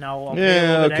read, and I'll pay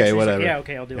yeah, okay, whatever. Like, yeah,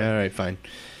 okay, I'll do it. All right, fine.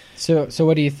 So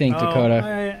what do you think,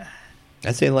 Dakota?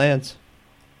 I say Lance,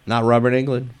 not Robert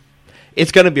Englund.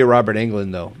 It's going to be Robert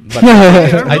Englund though. But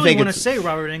I really want to say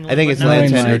Robert Englund. I think it's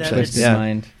Lance Henriksen.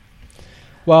 Yeah.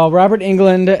 Well, Robert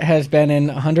Englund has been in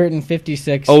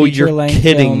 156 feature-length you're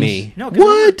kidding films. me. No,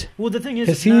 what? Well, the thing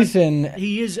is,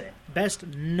 he is best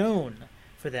known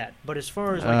for that. But as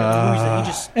far as the movies that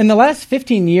he just... In the last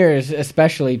 15 years,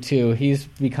 especially, too, he's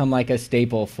become like a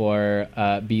staple for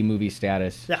B-movie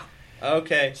status. Yeah.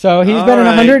 Okay. So he's been in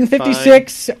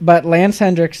 156, but Lance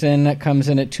Henriksen comes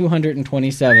in at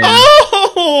 227.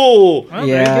 Oh! Well,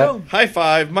 there you go. High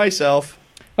five myself.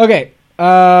 Okay.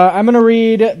 I'm going to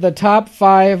read the top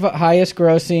 5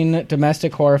 highest-grossing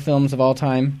domestic horror films of all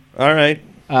time. All right.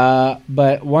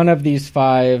 But one of these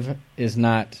 5 is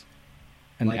not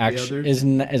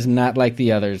is not like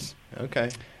the others. Okay.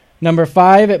 Number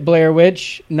 5 at Blair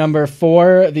Witch. Number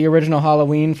 4, the original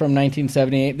Halloween from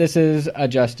 1978. This is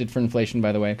adjusted for inflation,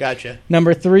 by the way. Gotcha.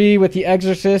 Number 3 with The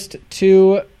Exorcist.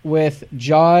 2 with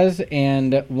Jaws,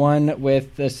 and 1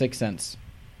 with The Sixth Sense.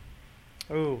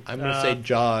 Oh, I'm going to say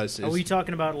Jaws. Are we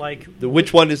talking about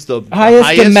which one is the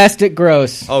highest domestic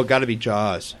gross? Oh, got to be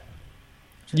Jaws.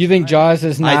 You think Jaws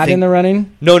is not in the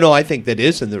running? No, I think that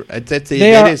is in the. That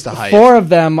is the highest. 4 of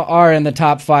them are in the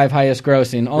top 5 highest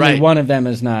grossing. Only one of them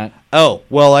is not. Oh,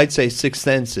 well, I'd say Sixth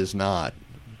Sense is not.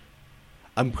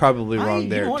 I'm probably wrong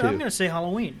there too. I'm going to say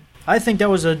Halloween. I think that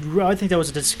was a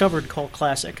discovered cult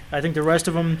classic. I think the rest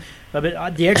of them,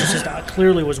 The Exorcist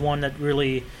clearly was one that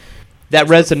really. That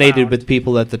resonated with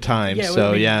people at the time,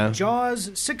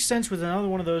 Jaws, Sixth Sense was another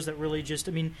one of those that really just,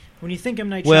 when you think M.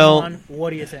 Night Shyamalan, what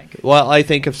do you think? Well, I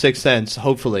think of Sixth Sense,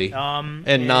 hopefully,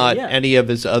 and not any of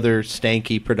his other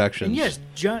stanky productions. And yes,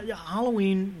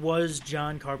 Halloween was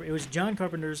John Carpenter. It was John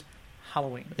Carpenter's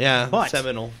Halloween. Yeah,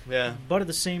 seminal, yeah. But at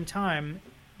the same time,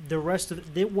 the rest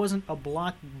of it wasn't a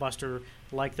blockbuster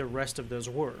like the rest of those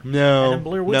were.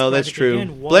 No, that's true.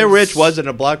 Blair Witch wasn't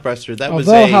a blockbuster.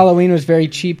 Although Halloween was very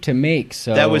cheap to make,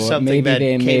 so that was something that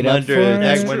came under.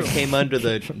 That one came under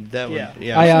the.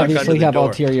 I obviously have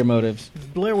ulterior motives.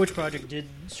 Blair Witch Project did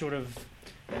sort of.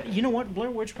 You know what?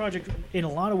 Blair Witch Project, in a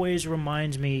lot of ways,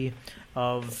 reminds me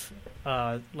of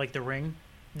like The Ring,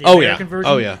 the American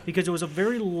version. Oh yeah. Because it was a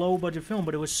very low budget film,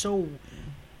 but it was so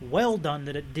well done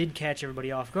that it did catch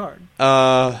everybody off guard.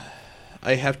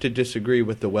 I have to disagree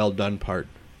with the well done part.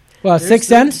 Well, Sixth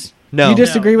Sense? No. You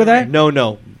disagree with that?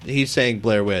 No. He's saying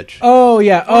Blair Witch. Oh,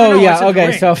 yeah.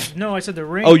 Okay, so... No, I said The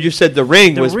Ring. Oh, you said The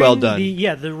Ring was well done.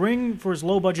 The Ring for his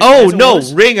low budget. Oh, no,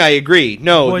 Ring, I agree.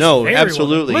 No,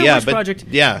 absolutely. Well. Yeah, but... Project,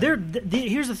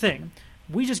 here's the thing.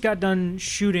 We just got done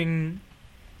shooting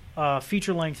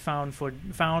feature-length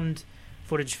found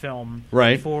footage film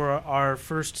for our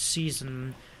first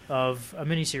season of a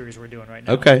miniseries we're doing right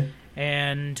now. Okay.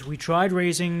 And we tried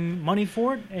raising money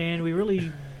for it, and we really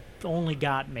only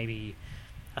got maybe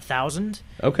 1,000.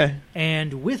 Okay.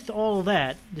 And with all of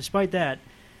that, despite that,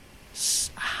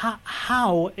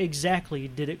 how exactly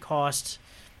did it cost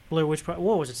Blair Witch Project?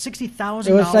 What was it, $60,000?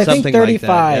 It was, I think, 35. Like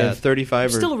that. Yeah, 35.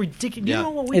 It's still ridiculous. Yeah. You know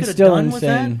what we could have done insane. with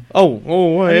that?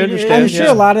 Oh, I understand. I'm sure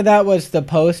a lot of that was the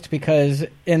post, because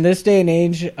in this day and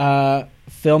age,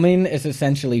 filming is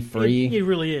essentially free. It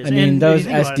really is. I mean, those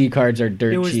SD cards are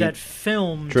dirt cheap. It was that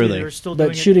film, truly. They were still doing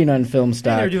but shooting on film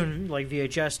stock. And they're doing like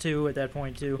VHS too at that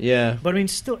point too. Yeah. But I mean,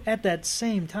 still at that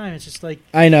same time, it's just like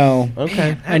I know.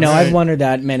 Okay. I know. I've wondered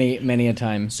that many a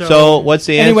time. So what's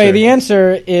the answer? Anyway, the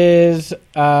answer is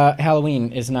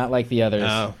Halloween is not like the others.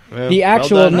 Oh, well, the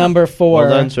actual number 4 well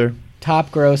done, sir.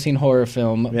 top grossing horror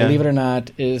film, believe it or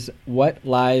not, is What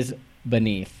Lies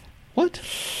Beneath. What?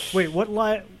 Wait, what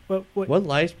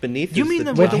lies beneath? You mean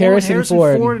the with one Harrison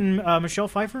Ford and Michelle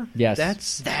Pfeiffer?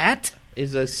 Yes. That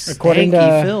is a according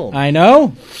stanky to film. I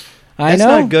know. That's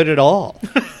not good at all.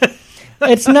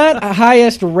 It's not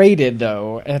highest rated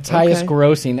though. It's highest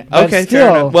grossing. But okay, still,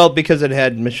 fair enough. Well, because it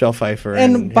had Michelle Pfeiffer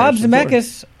and Bob Harrison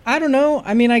Zemeckis. I don't know.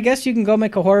 I mean, I guess you can go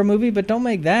make a horror movie, but don't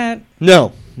make that.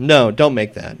 No, don't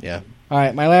make that. Yeah. All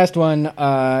right, my last one.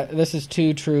 This is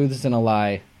 2 truths and a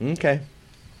lie. Okay.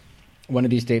 One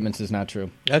of these statements is not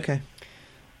true. Okay.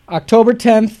 October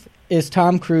 10th is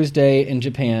Tom Cruise Day in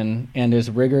Japan and is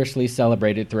rigorously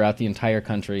celebrated throughout the entire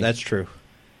country. That's true.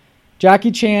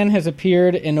 Jackie Chan has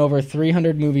appeared in over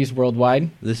 300 movies worldwide.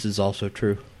 This is also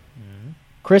true.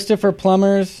 Christopher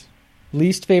Plummer's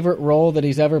least favorite role that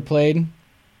he's ever played,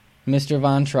 Mr.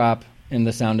 Von Trapp in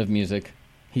The Sound of Music.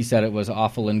 He said it was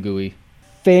awful and gooey.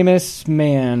 Famous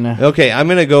man. Okay, I'm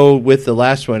going to go with the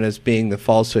last one as being the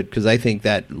falsehood because I think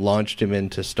that launched him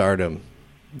into stardom.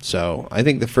 So I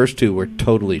think the first two were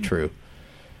totally true.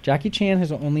 Jackie Chan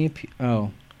has only...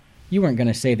 you weren't going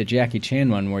to say the Jackie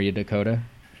Chan one, were you, Dakota?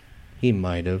 He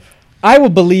might have. I will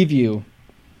believe you.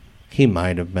 He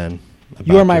might have been.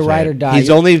 You are my ride or die. He's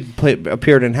only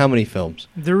appeared in how many films?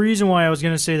 The reason why I was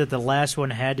going to say that the last one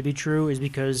had to be true is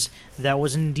because that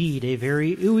was indeed a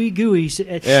very ooey gooey.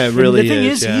 Yeah, it really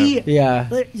is. The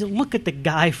thing is, look at the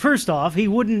guy. First off, he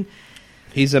wouldn't.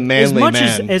 He's a manly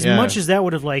man. As much as that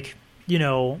would have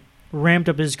ramped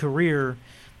up his career.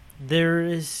 There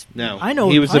is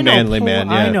he was a manly man.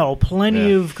 Yeah. I know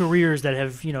plenty of careers that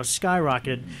have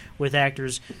skyrocketed with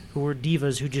actors who were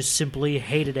divas who just simply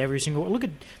hated every single. Look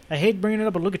at I hate bringing it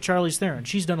up, but look at Charlize Theron.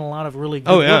 She's done a lot of really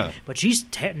good work, but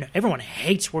everyone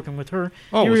hates working with her.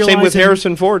 Oh, same with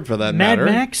Harrison Ford for that matter.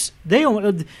 Mad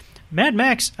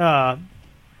Max. Tom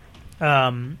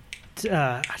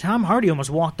Hardy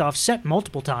almost walked off set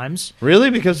multiple times.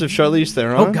 Really, because of Charlize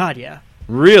Theron? Oh God, yeah.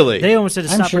 Really? They almost had to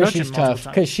stop production she's multiple tough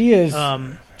times. because she is.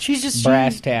 She's just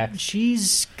brass tacks.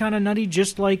 She's kind of nutty,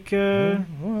 just like. Well,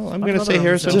 I'm going to say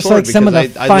Harrison just Ford like some of the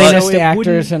finest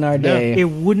actors in our day. It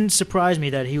wouldn't surprise me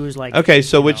that he was like. Okay,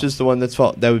 so which is the one that's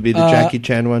false? That would be the Jackie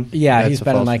Chan one. Yeah, that's he's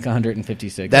been in like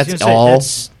 156. That's all.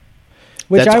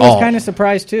 Which I was kind of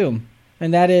surprised too,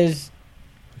 and that is.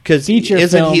 Because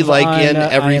isn't he like in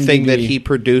everything IMDb. that he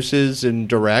produces and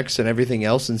directs and everything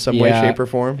else in some way, shape, or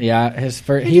form? Yeah,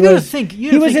 he was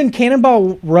in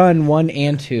Cannonball Run 1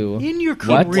 and 2. In your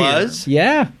career, was?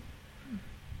 Yeah,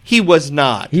 he was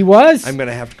not. He was. I'm going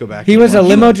to have to go back. He was a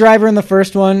limo driver in the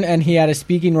first one, and he had a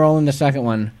speaking role in the second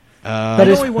one. I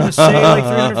know we want to say like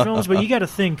 300 films, but you got to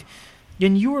think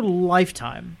in your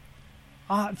lifetime.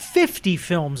 50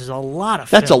 films is a lot of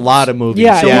films. That's a lot of movies.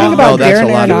 Yeah, think about Darren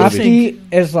Aronofsky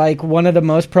is like one of the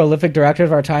most prolific directors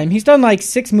of our time. He's done like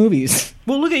 6 movies.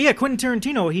 Well, look at Quentin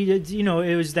Tarantino. He did,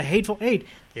 it was The Hateful Eight.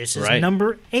 This is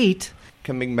number 8.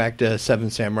 Coming back to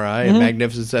Seven Samurai and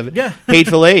Magnificent Seven. Yeah.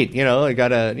 Hateful Eight, I got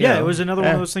to... it was another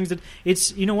one of those things that...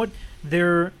 It's,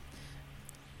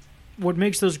 what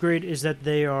makes those great is that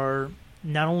they are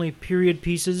not only period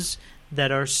pieces... that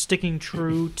are sticking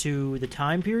true to the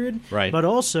time period, but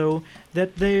also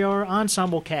that they are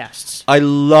ensemble casts. I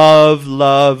love,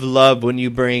 love, love when you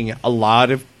bring a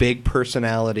lot of big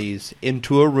personalities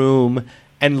into a room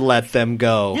and let them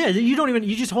go. Yeah, you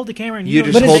just hold the camera and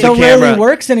but it so rarely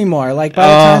works anymore. Like by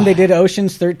the time they did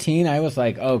Ocean's 13, I was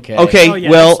like, okay. Okay,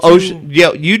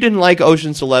 you didn't like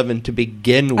Ocean's 11 to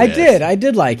begin with. I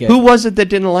did like it. Who was it that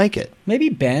didn't like it? Maybe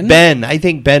Ben. I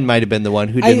think Ben might have been the one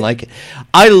who didn't like it.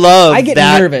 I get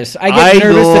that. nervous. I get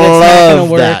nervous that it's not going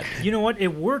to work. That. You know what?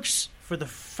 It works for the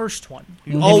first one.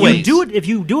 Always. If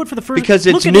you do it for the first, because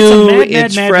it's look new,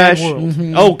 it's fresh.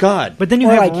 Oh God! But then you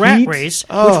have Rat Race, which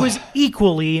was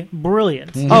equally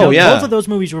brilliant. Both of those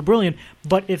movies were brilliant.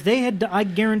 But if they had, I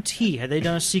guarantee, had they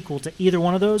done a sequel to either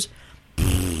one of those.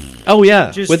 Oh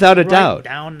yeah, without a doubt.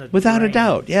 Without a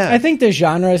doubt, yeah. I think the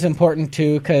genre is important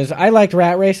too because I liked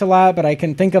Rat Race a lot, but I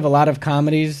can think of a lot of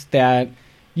comedies that.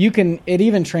 It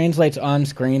even translates on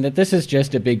screen that this is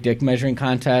just a big dick measuring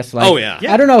contest. Like,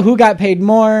 I don't know who got paid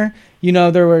more.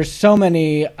 There were so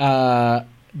many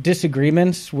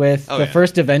disagreements with the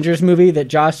first Avengers movie that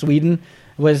Joss Whedon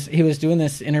was doing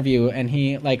this interview and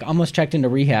he like almost checked into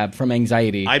rehab from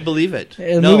anxiety. I believe it.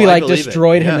 The movie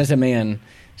destroyed him as a man.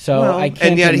 So I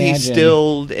can't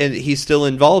imagine. And he's still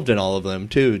involved in all of them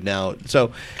too now.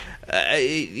 So.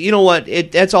 You know what?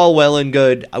 That's all well and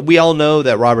good. We all know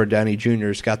that Robert Downey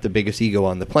Jr.'s got the biggest ego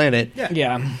on the planet.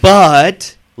 Yeah.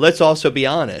 But let's also be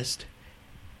honest.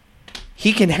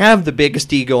 He can have the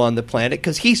biggest ego on the planet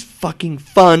because he's fucking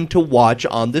fun to watch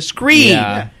on the screen.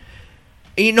 Yeah.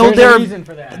 There's a reason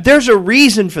for that. There's a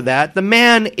reason for that. The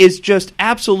man is just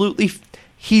absolutely...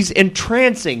 He's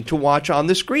entrancing to watch on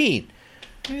the screen.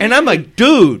 And I'm like,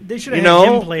 dude, they should have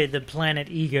had him play the planet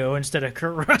ego instead of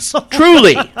Kurt Russell.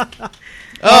 Truly.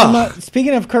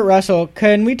 Speaking of Kurt Russell,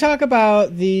 can we talk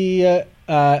about the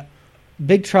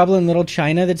Big Trouble in Little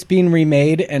China that's being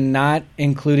remade and not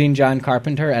including John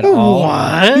Carpenter at all?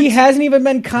 What? He hasn't even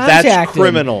been contacted. That's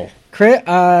criminal.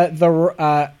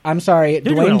 I'm sorry,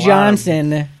 Dwayne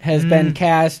Johnson has been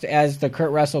cast as the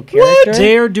Kurt Russell character. What?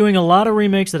 They're doing a lot of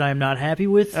remakes that I am not happy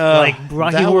with, like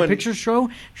Rocky Horror Picture Show.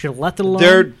 Should have left it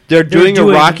alone. They're doing a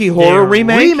Rocky Horror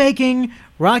remake? Remaking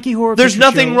Rocky Horror There's Picture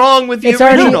nothing Show. wrong with the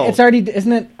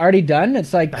Isn't it already done?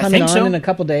 It's like coming on in a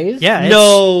couple days. Yeah.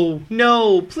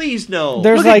 No, please no.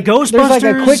 There's Look like at Ghostbusters there's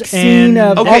like a quick scene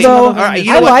of. Okay, Although all right,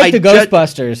 you I know what? like the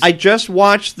Ghostbusters. I just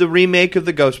watched the remake of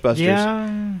the Ghostbusters.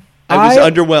 Yeah. I was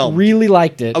underwhelmed. Really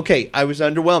liked it. Okay, I was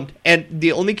underwhelmed, and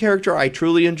the only character I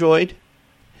truly enjoyed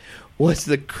was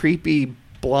the creepy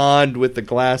blonde with the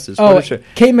glasses. Oh, what is her?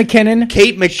 Kate McKinnon.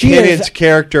 Kate McKinnon's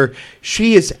character,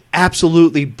 she is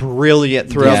absolutely brilliant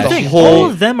throughout the whole all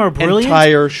of them are brilliant.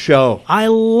 entire show. I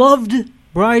loved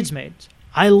Bridesmaids.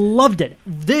 I loved it.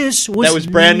 That was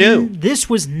brand new. This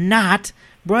was not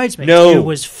Bridesmaids. No. It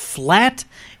was flat.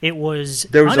 It was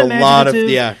There was a lot of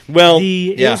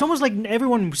unimaginative. it was almost like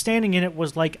everyone standing in it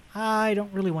was like, I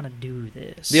don't really want to do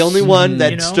this. The only one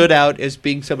that stood out as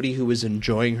being somebody who was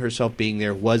enjoying herself being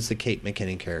there was the Kate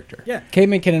McKinnon character. Yeah, Kate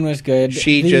McKinnon was good.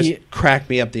 She just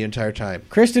cracked me up the entire time.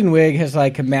 Kristen Wiig has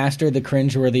like mastered the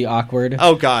cringeworthy awkward.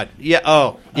 Oh God, yeah.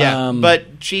 Oh yeah. But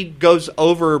she goes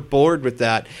overboard with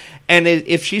that, and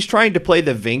if she's trying to play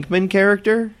the Venkman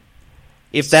character.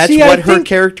 If that's what her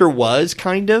character was,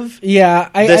 kind of. Yeah.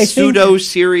 The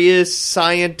pseudo-serious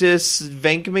scientist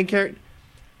Venkman character.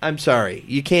 I'm sorry.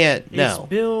 You can't. It's No.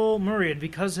 Bill Murray, and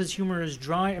because his humor is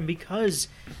dry, and because,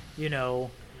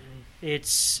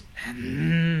 it's...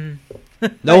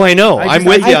 No, I know. I'm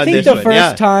with you on this one.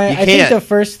 I think the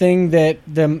first thing that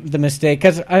the mistake,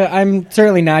 because I'm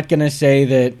certainly not going to say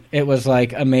that it was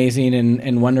like amazing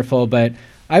and wonderful, but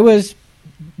I was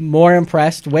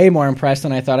way more impressed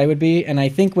than I thought I would be. And I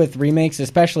think with remakes,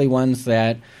 especially ones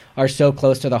that are so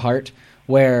close to the heart,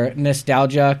 where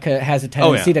nostalgia has a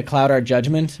tendency to cloud our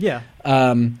judgment. Yeah.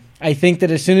 I think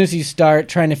that as soon as you start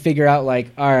trying to figure out,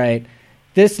 like, all right,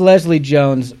 this Leslie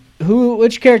Jones,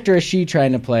 which character is she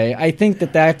trying to play? I think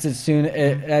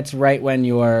that's right when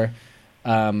your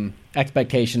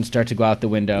expectations start to go out the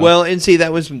window. Well, and see,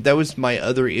 that was my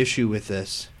other issue with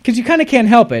this. Because you kind of can't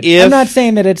help it. I'm not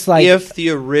saying that it's like... If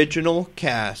the original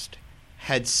cast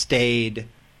had stayed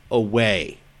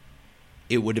away,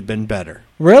 it would have been better.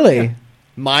 Really? Yeah.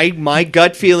 My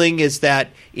gut feeling is that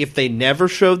if they never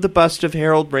showed the bust of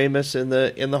Harold Ramis in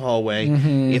the hallway,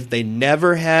 if they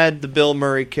never had the Bill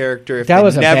Murray character, if they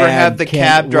never had the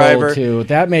cab driver,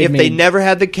 they never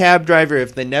had the cab driver,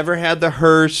 if they never had the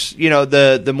hearse,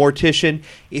 the mortician,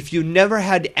 if you never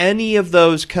had any of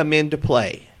those come into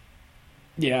play,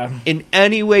 in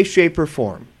any way, shape, or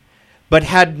form, but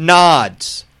had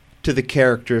nods to the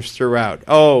characters throughout.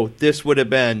 Oh, this would have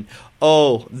been.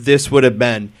 Oh, this would have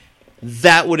been.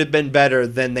 That would have been better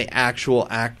than the actual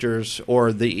actors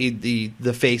or the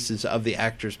faces of the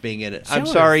actors being in it. I'm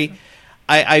sorry.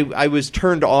 I was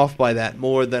turned off by that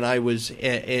more than I was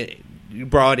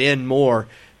brought in more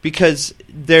because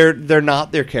they're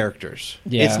not their characters.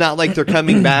 Yeah. It's not like they're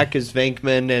coming back as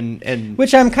Venkman and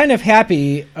which I'm kind of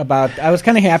happy about. I was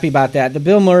kind of happy about that. The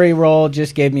Bill Murray role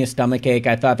just gave me a stomachache.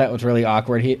 I thought that was really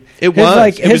awkward.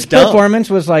 His performance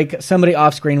was like somebody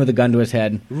off screen with a gun to his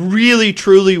head. Really,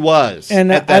 truly was.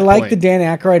 And I like the Dan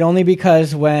Aykroyd only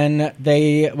because when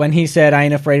he said "I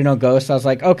ain't afraid of no ghosts," I was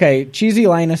like, okay, cheesy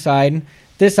line aside.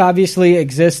 This obviously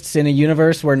exists in a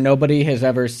universe where nobody has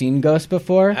ever seen ghosts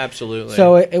before. Absolutely.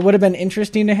 So it would have been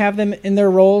interesting to have them in their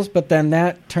roles, but then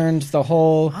that turns the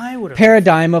whole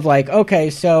paradigm of like, okay,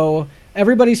 so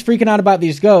everybody's freaking out about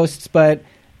these ghosts, but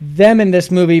them in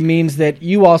this movie means that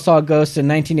you all saw ghosts in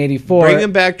 1984. Bring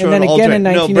him back to and then again in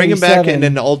 1987. Bring him back in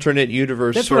an alternate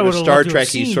universe, That's sort of Star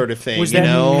Trek-y sort of thing.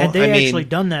 Had they actually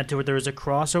done that to where there was a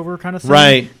crossover kind of thing,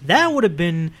 right? That would have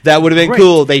been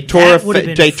cool. They tore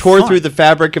through the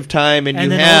fabric of time, and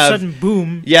then all of a sudden,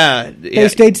 boom! Yeah, they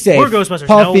stayed safe. We're Ghostbusters.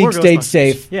 Paul Feig stayed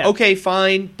safe. Yeah. Okay,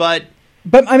 fine, but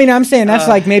I mean, I'm saying that's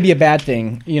like maybe a bad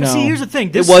thing, you know. See, here's the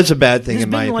thing. It was a bad thing in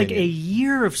my opinion. It's been like a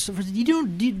year of.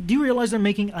 Do you realize they're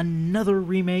making another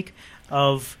remake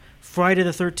of Friday the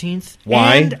 13th?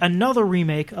 Why? And another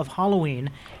remake of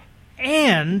Halloween,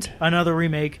 and another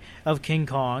remake of King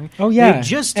Kong. Oh yeah, they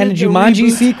just and a did Jumanji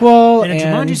sequel, and a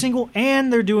Jumanji sequel,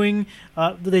 and they're doing.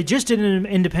 They just did an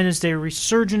Independence Day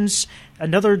resurgence.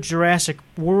 Another Jurassic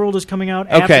World is coming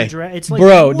out. Okay, after it's like,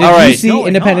 bro, did you see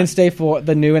Independence Day for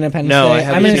the new Independence Day? I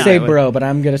haven't. I'm going to say bro, but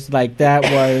I'm going to like that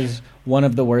was one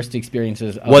of the worst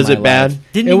experiences of was my it bad?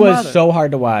 Life. It was so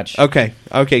hard to watch. Okay,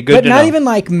 good. But to not know. even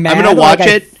like mad. I'm going to watch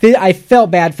it. I felt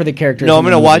bad for the characters. No, I'm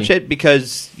going to watch it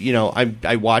because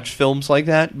I watch films like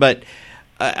that, but.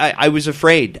 I was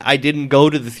afraid. I didn't go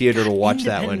to the theater to watch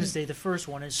that one. Independence Day, the first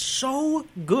one, is so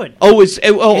good. Oh,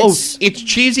 it's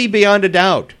cheesy beyond a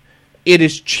doubt. It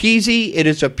is cheesy. It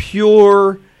is a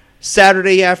pure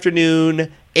Saturday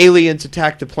afternoon aliens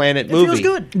attack the planet movie. It feels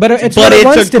good. But it's what it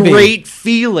wants to be. It's a great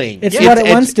feeling. It's what it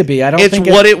wants to be. I don't think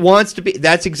it's what it wants to be.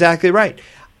 That's exactly right.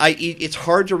 It's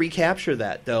hard to recapture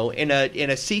that, though. In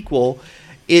a sequel,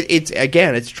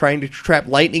 it's trying to trap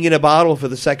lightning in a bottle for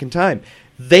the second time.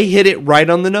 They hit it right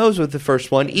on the nose with the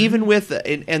first one. Even with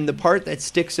and the part that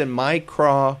sticks in my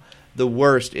craw the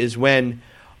worst is when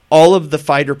all of the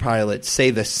fighter pilots say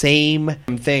the same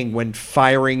thing when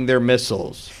firing their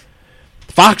missiles.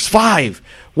 Fox 5,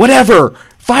 whatever,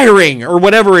 firing, or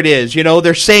whatever it is.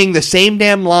 They're saying the same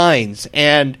damn lines.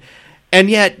 And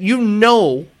yet,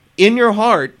 in your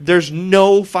heart, there's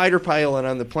no fighter pilot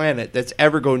on the planet that's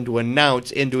ever going to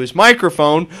announce into his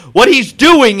microphone what he's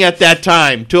doing at that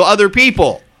time to other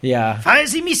people. Yeah. Fire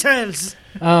the missiles.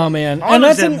 Oh, man. All and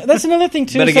of that's another thing,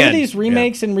 too. But again, some of these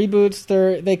remakes and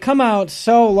reboots, they come out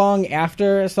so long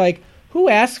after. It's like, who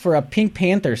asked for a Pink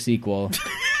Panther sequel?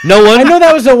 No one. I know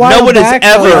that was a while No one back.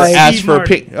 has ever but, asked for a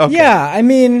Pink. Okay. Yeah, I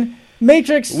mean,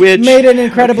 Matrix made an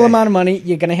incredible amount of money.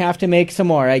 You're going to have to make some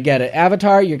more. I get it.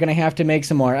 Avatar, you're going to have to make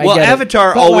some more. I get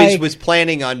Avatar it. always was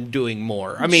planning on doing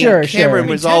more. I mean, Cameron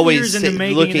was always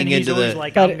looking into the.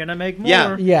 Like, I'm going to make more.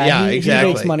 Yeah, exactly.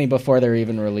 He makes money before they're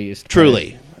even released.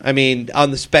 Truly. I mean,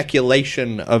 on the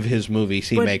speculation of his movies,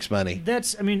 he makes money.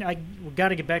 I got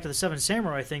to get back to the Seven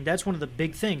Samurai thing. That's one of the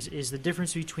big things, is the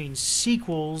difference between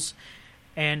sequels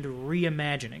and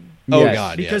reimagining. Oh, yes.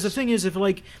 God, Because the thing is,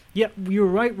 you're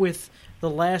right with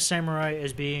The Last Samurai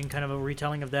as being kind of a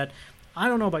retelling of that. I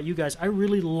don't know about you guys. I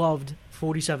really loved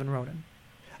 47 Ronin.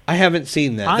 I haven't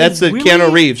seen that. That's the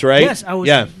Keanu Reeves, right? Yes, I was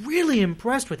really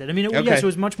impressed with it. I mean, it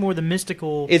was much more the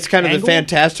mystical. It's kind of angle. the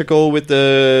fantastical with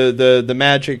the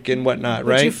magic and whatnot,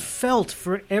 but right? You felt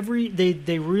for every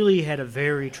they really had a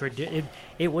very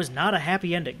it was not a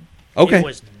happy ending. Okay, it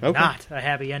was not a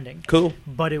happy ending. Cool,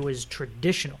 but it was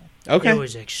traditional. Okay, it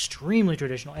was extremely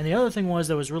traditional. And the other thing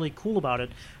that was really cool about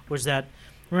it was that,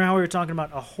 remember how we were talking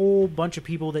about a whole bunch of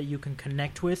people that you can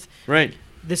connect with, right?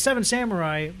 The Seven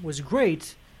Samurai was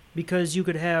great. Because you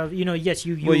could have,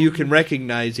 you can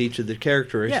recognize each of the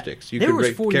characteristics. Yeah, there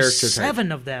was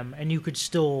 47 of them, and you could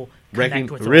still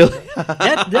connect with them. Really?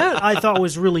 that I thought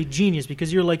was really genius,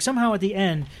 because you're like, somehow at the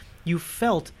end, you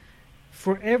felt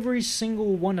for every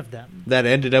single one of them. That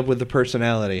ended up with the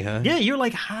personality, huh? Yeah, you're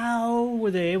like, how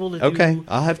were they able to do... Okay,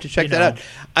 I'll have to check that out.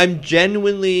 I'm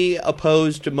genuinely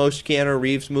opposed to most Keanu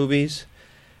Reeves movies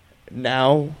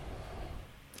now.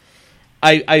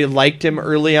 I liked him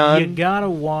early on. You gotta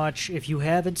watch, if you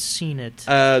haven't seen it,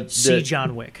 see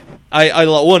John Wick. I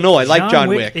like John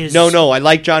Wick. I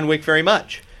like John Wick very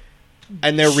much.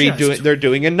 And they're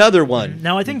doing another one.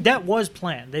 Now, I think that was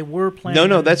planned. They were planning.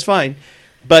 No, that's fine.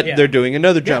 But they're doing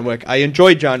another John Wick. I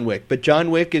enjoy John Wick, but John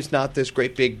Wick is not this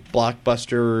great big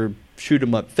blockbuster shoot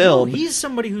 'em up film. No, he's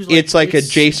somebody who's like... It's like a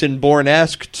Jason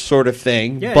Bourne-esque sort of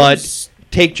thing, but...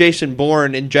 Take Jason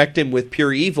Bourne, inject him with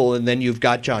pure evil, and then you've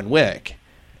got John Wick.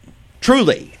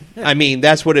 Truly. Yeah. I mean,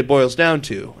 that's what it boils down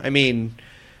to. I mean,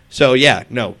 so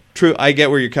true. I get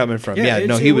where you're coming from.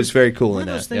 He was very cool in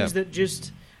that. One of those things that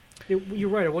just... you're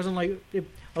right, it wasn't like...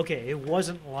 it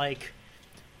wasn't like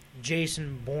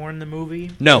Jason Bourne, the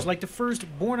movie. No. It was like the first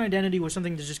Bourne Identity was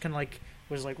something that just kind of like...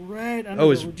 was like right under it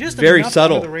was just very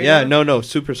subtle. The radar. Yeah,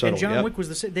 super subtle. And John Wick was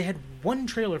the same. They had one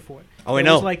trailer for it. Oh, I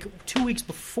know. It was like 2 weeks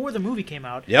before the movie came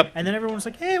out. Yep. And then everyone was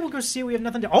like, "Hey, we'll go see it. We have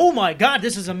nothing to." Oh my God,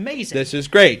 this is amazing. This is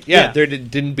great. Yeah. They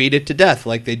didn't beat it to death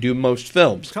like they do most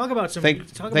films. Talk about some of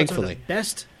the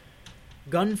best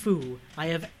gun fu I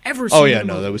have ever seen. Oh yeah,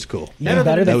 no, that was cool.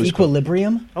 Better than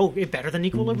Equilibrium. Cool. Oh, better than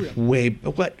Equilibrium.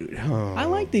 What? Oh. I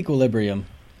liked Equilibrium.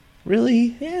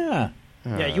 Really? Yeah.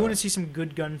 Yeah, you want to see some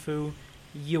good gun fu?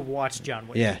 You watch John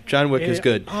Wick. Yeah, John Wick is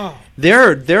good. Oh, there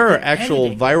are actual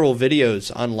viral videos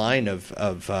online of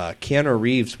Keanu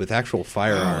Reeves with actual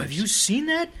firearms. Oh, have you seen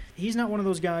that? He's not one of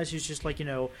those guys who's just like,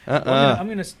 I'm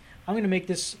gonna make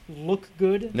this look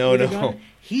good. No.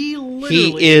 He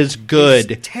is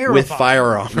good with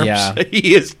firearms. Yeah.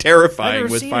 He is terrifying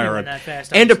with firearms.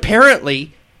 And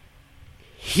apparently,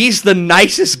 he's the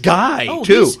nicest guy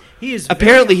too. He is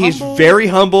apparently he's very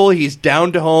humble. He's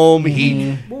down to home.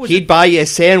 Mm-hmm. He'd buy you a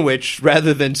sandwich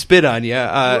rather than spit on you,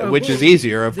 which is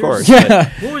easier, of course.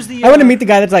 Yeah. What was the? I want to meet the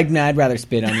guy that's like, nah, I'd rather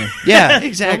spit on you. Yeah,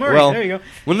 exactly. Bill Murray, there you go.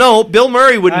 Well, no, Bill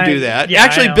Murray wouldn't do that. Yeah,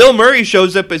 actually, Bill Murray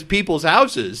shows up at people's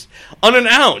houses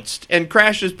unannounced and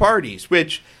crashes parties,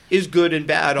 which is good and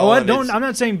bad. I'm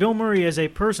not saying Bill Murray as a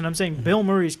person. I'm saying Bill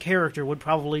Murray's character would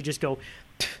probably just go.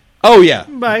 Oh yeah.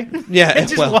 Bye. Yeah.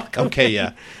 Well. Okay.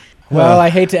 Yeah. Well, I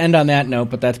hate to end on that note,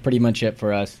 but that's pretty much it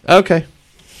for us. Okay.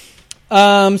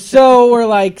 So we're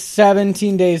like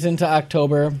 17 days into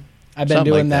October. I've been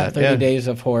Something doing like that 30 yeah. Days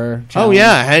of Horror Oh, challenge.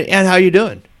 yeah. And how you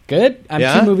doing? Good. I'm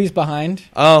Yeah? 2 movies behind.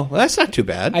 Oh, well, that's not too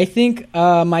bad. I think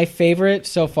my favorite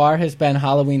so far has been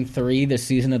Halloween 3, The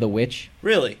Season of the Witch.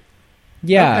 Really?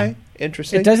 Yeah. Okay.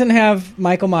 Interesting. It doesn't have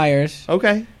Michael Myers.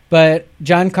 Okay. But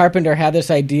John Carpenter had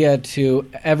this idea to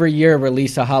every year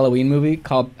release a Halloween movie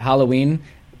called Halloween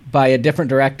by a different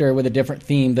director with a different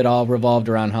theme that all revolved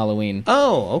around Halloween.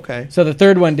 Oh, okay. So the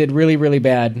third one did really, really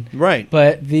bad. Right.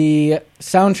 But the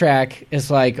soundtrack is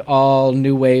like all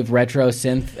new wave retro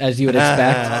synth, as you would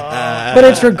expect. But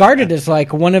it's regarded as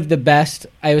like one of the best.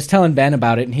 I was telling Ben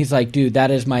about it, and he's like, dude,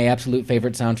 that is my absolute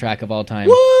favorite soundtrack of all time.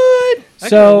 What? I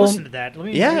So gotta listen to that. Let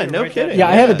me no write kidding. that yeah,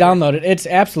 down. I have it downloaded. It's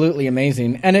absolutely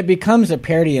amazing, and it becomes a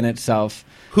parody in itself.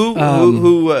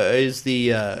 Who is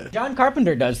the... John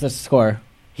Carpenter does the score.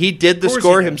 He did the Of course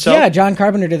score he does. himself? Yeah, John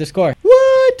Carpenter did the score.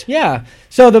 What? Yeah.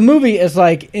 So the movie is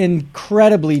like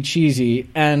incredibly cheesy,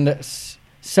 and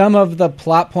some of the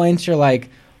plot points you're like,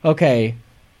 okay,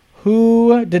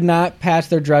 who did not pass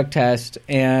their drug test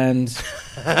and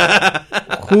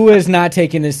who is not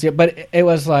taking this? But it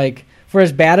was like, for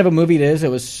as bad of a movie it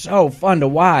was so fun to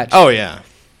watch. Oh, yeah.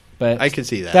 But I can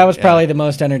see that. That was yeah. probably the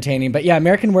most entertaining. But yeah,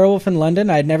 American Werewolf in London,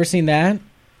 I'd never seen that.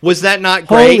 Was that not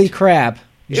great? Holy crap.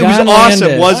 It was awesome,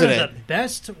 Landis. wasn't One it? of the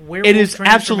best werewolf It is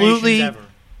transformations absolutely ever.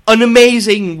 an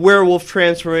amazing werewolf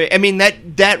transformation. I mean,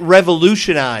 that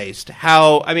revolutionized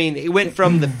how. I mean, it went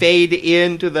from the fade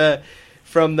in to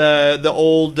from the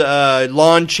old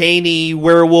Lon Chaney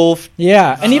werewolf.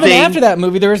 Yeah, and even thing. after that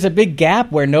movie, there was a big gap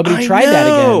where nobody I tried that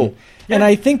know. again. And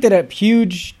I think that a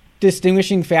huge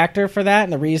distinguishing factor for that,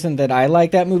 and the reason that I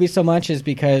like that movie so much, is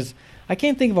because I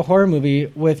can't think of a horror movie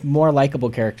with more likable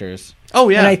characters. Oh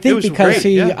yeah, and I it think was because great,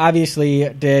 he yeah. obviously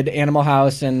did Animal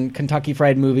House and Kentucky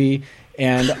Fried Movie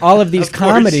and all of these Of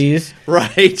course. comedies.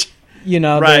 Right. You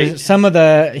know, Right. some of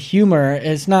the humor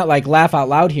is not like laugh out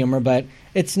loud humor, but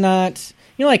it's not,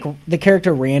 you know, like the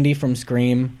character Randy from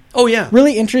Scream. Oh yeah,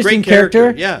 Really interesting Great character,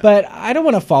 character, yeah. but I don't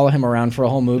want to follow him around for a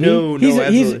whole movie. No,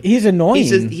 absolutely. He's annoying.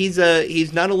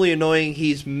 He's not only annoying.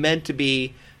 He's meant to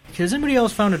be. Has anybody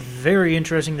else found it very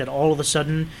interesting that all of a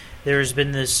sudden there's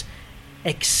been this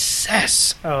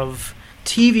excess of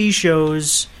TV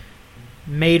shows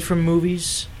made from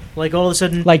movies? Like all of a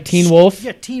sudden... Like Teen Wolf?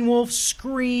 Yeah, Teen Wolf,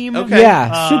 Scream. Okay.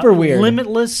 Yeah, super weird.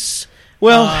 Limitless.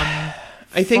 Well,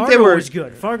 I think Fargo they were is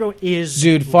good. Fargo is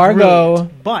Dude, Fargo...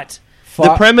 brilliant, but...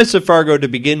 The premise of Fargo to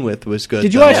begin with was good.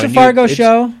 Did you though. watch the And Fargo it's-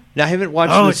 show? No, I haven't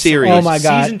watched Oh, the it's- series. Oh my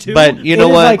god! Season 2? But you know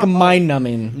it what? is like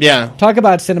mind-numbing. Yeah. Talk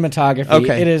about cinematography.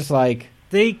 Okay. It is like...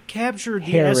 They captured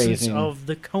the Hair-raising. essence of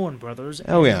the Coen brothers.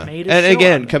 Oh and yeah, made a and show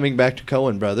again, out of it. coming back to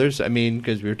Coen Brothers. I mean,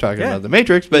 because we were talking Yeah. about the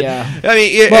Matrix, but Yeah. I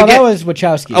mean, Well, again, that was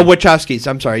Wachowski. oh, Wachowskis.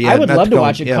 I'm sorry. Yeah, I would not love the to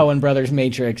watch a yeah. Coen Brothers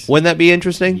Matrix. Wouldn't that be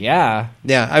interesting? Yeah.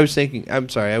 Yeah, I was thinking. I'm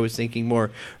sorry, I was thinking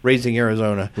more Raising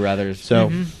Arizona. Brothers.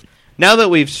 So now that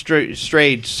we've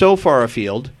strayed so far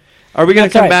afield, are we going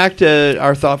to That's come right. back to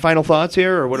our final thoughts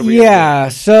here, or what are we? Yeah,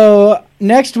 so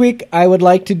next week I would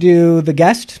like to do The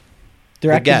Guest,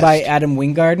 directed Guest. by Adam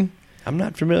Wingard. I'm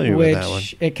not familiar with that one.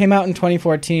 Which it came out in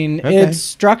 2014. Okay. It's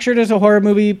structured as a horror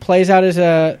movie, plays out as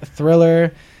a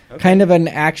thriller, kind of an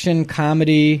action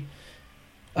comedy.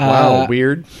 Wow,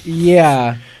 weird.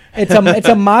 Yeah, it's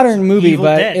a modern movie, Evil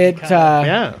but Dead,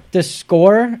 kinda. the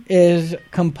score is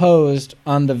composed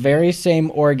on the very same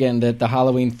organ that the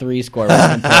Halloween 3 score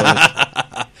was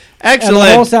composed. Excellent. And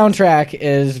the whole soundtrack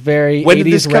is very When 80s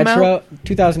did this come retro. out?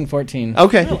 2014.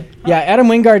 Okay. Yeah, Adam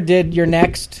Wingard did Your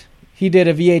Next. He did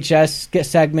a VHS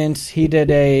segment. He did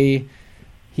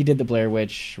the Blair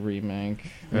Witch remake,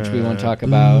 which we won't talk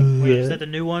about. Wait, is that the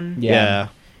new one? Yeah.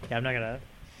 Yeah, I'm not gonna.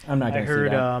 I'm not I going to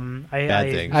heard. see that.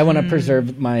 Bad things. I want to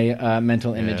preserve my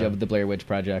mental image Yeah. of the Blair Witch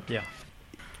Project. Yeah.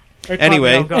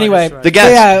 Anyway. Anyway, The The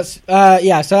Guest.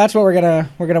 So that's what we're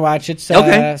gonna watch. It's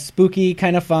Okay. spooky,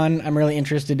 kind of fun. I'm really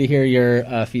interested to hear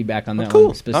your feedback on that Cool.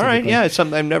 one specifically. All right. Yeah, it's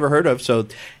something I've never heard of. So,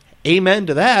 amen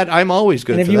to that. I'm always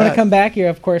good. And if for you want that. to come back, you're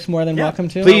of course more than welcome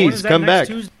to. When please is that, come next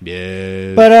back. Tuesday?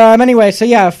 Yeah. But anyway, so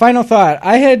yeah, final thought.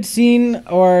 I had seen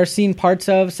parts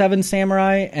of Seven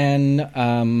Samurai, and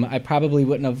I probably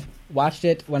wouldn't have watched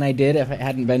it when I did if it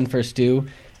hadn't been for Stu.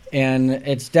 And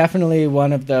it's definitely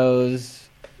one of those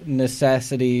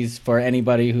necessities for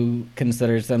anybody who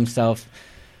considers themselves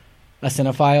a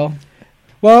cinephile.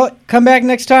 Well, come back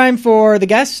next time for The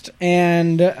Guest.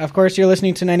 And, of course, you're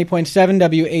listening to 90.7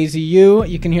 WAZU.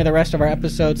 You can hear the rest of our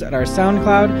episodes at our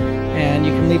SoundCloud. And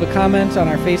you can leave a comment on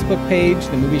our Facebook page,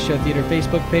 the Movie Show Theater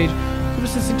Facebook page. Give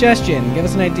us a suggestion. Give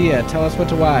us an idea. Tell us what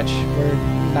to watch. We're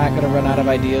not going to run out of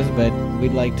ideas, but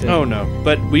we'd like to. Oh, no.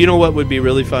 But you know what would be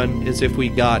really fun is if we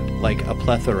got, like, a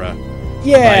plethora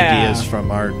ideas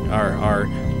from our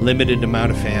limited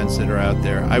amount of fans that are out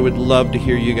there. I would love to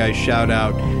hear you guys shout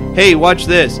out, hey, watch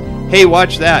this, hey,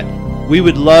 watch that. We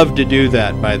would love to do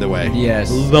that, by the way.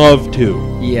 Yes. Love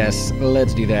to. Yes,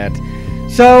 let's do that.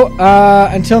 So,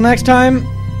 until next time,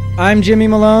 I'm Jimmy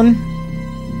Malone.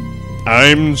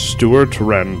 I'm Stuart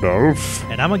Randolph.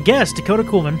 And I'm a guest, Dakota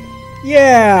Coolman.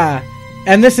 Yeah.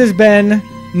 And this has been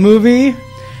Movie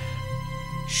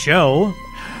Show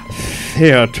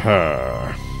Theater.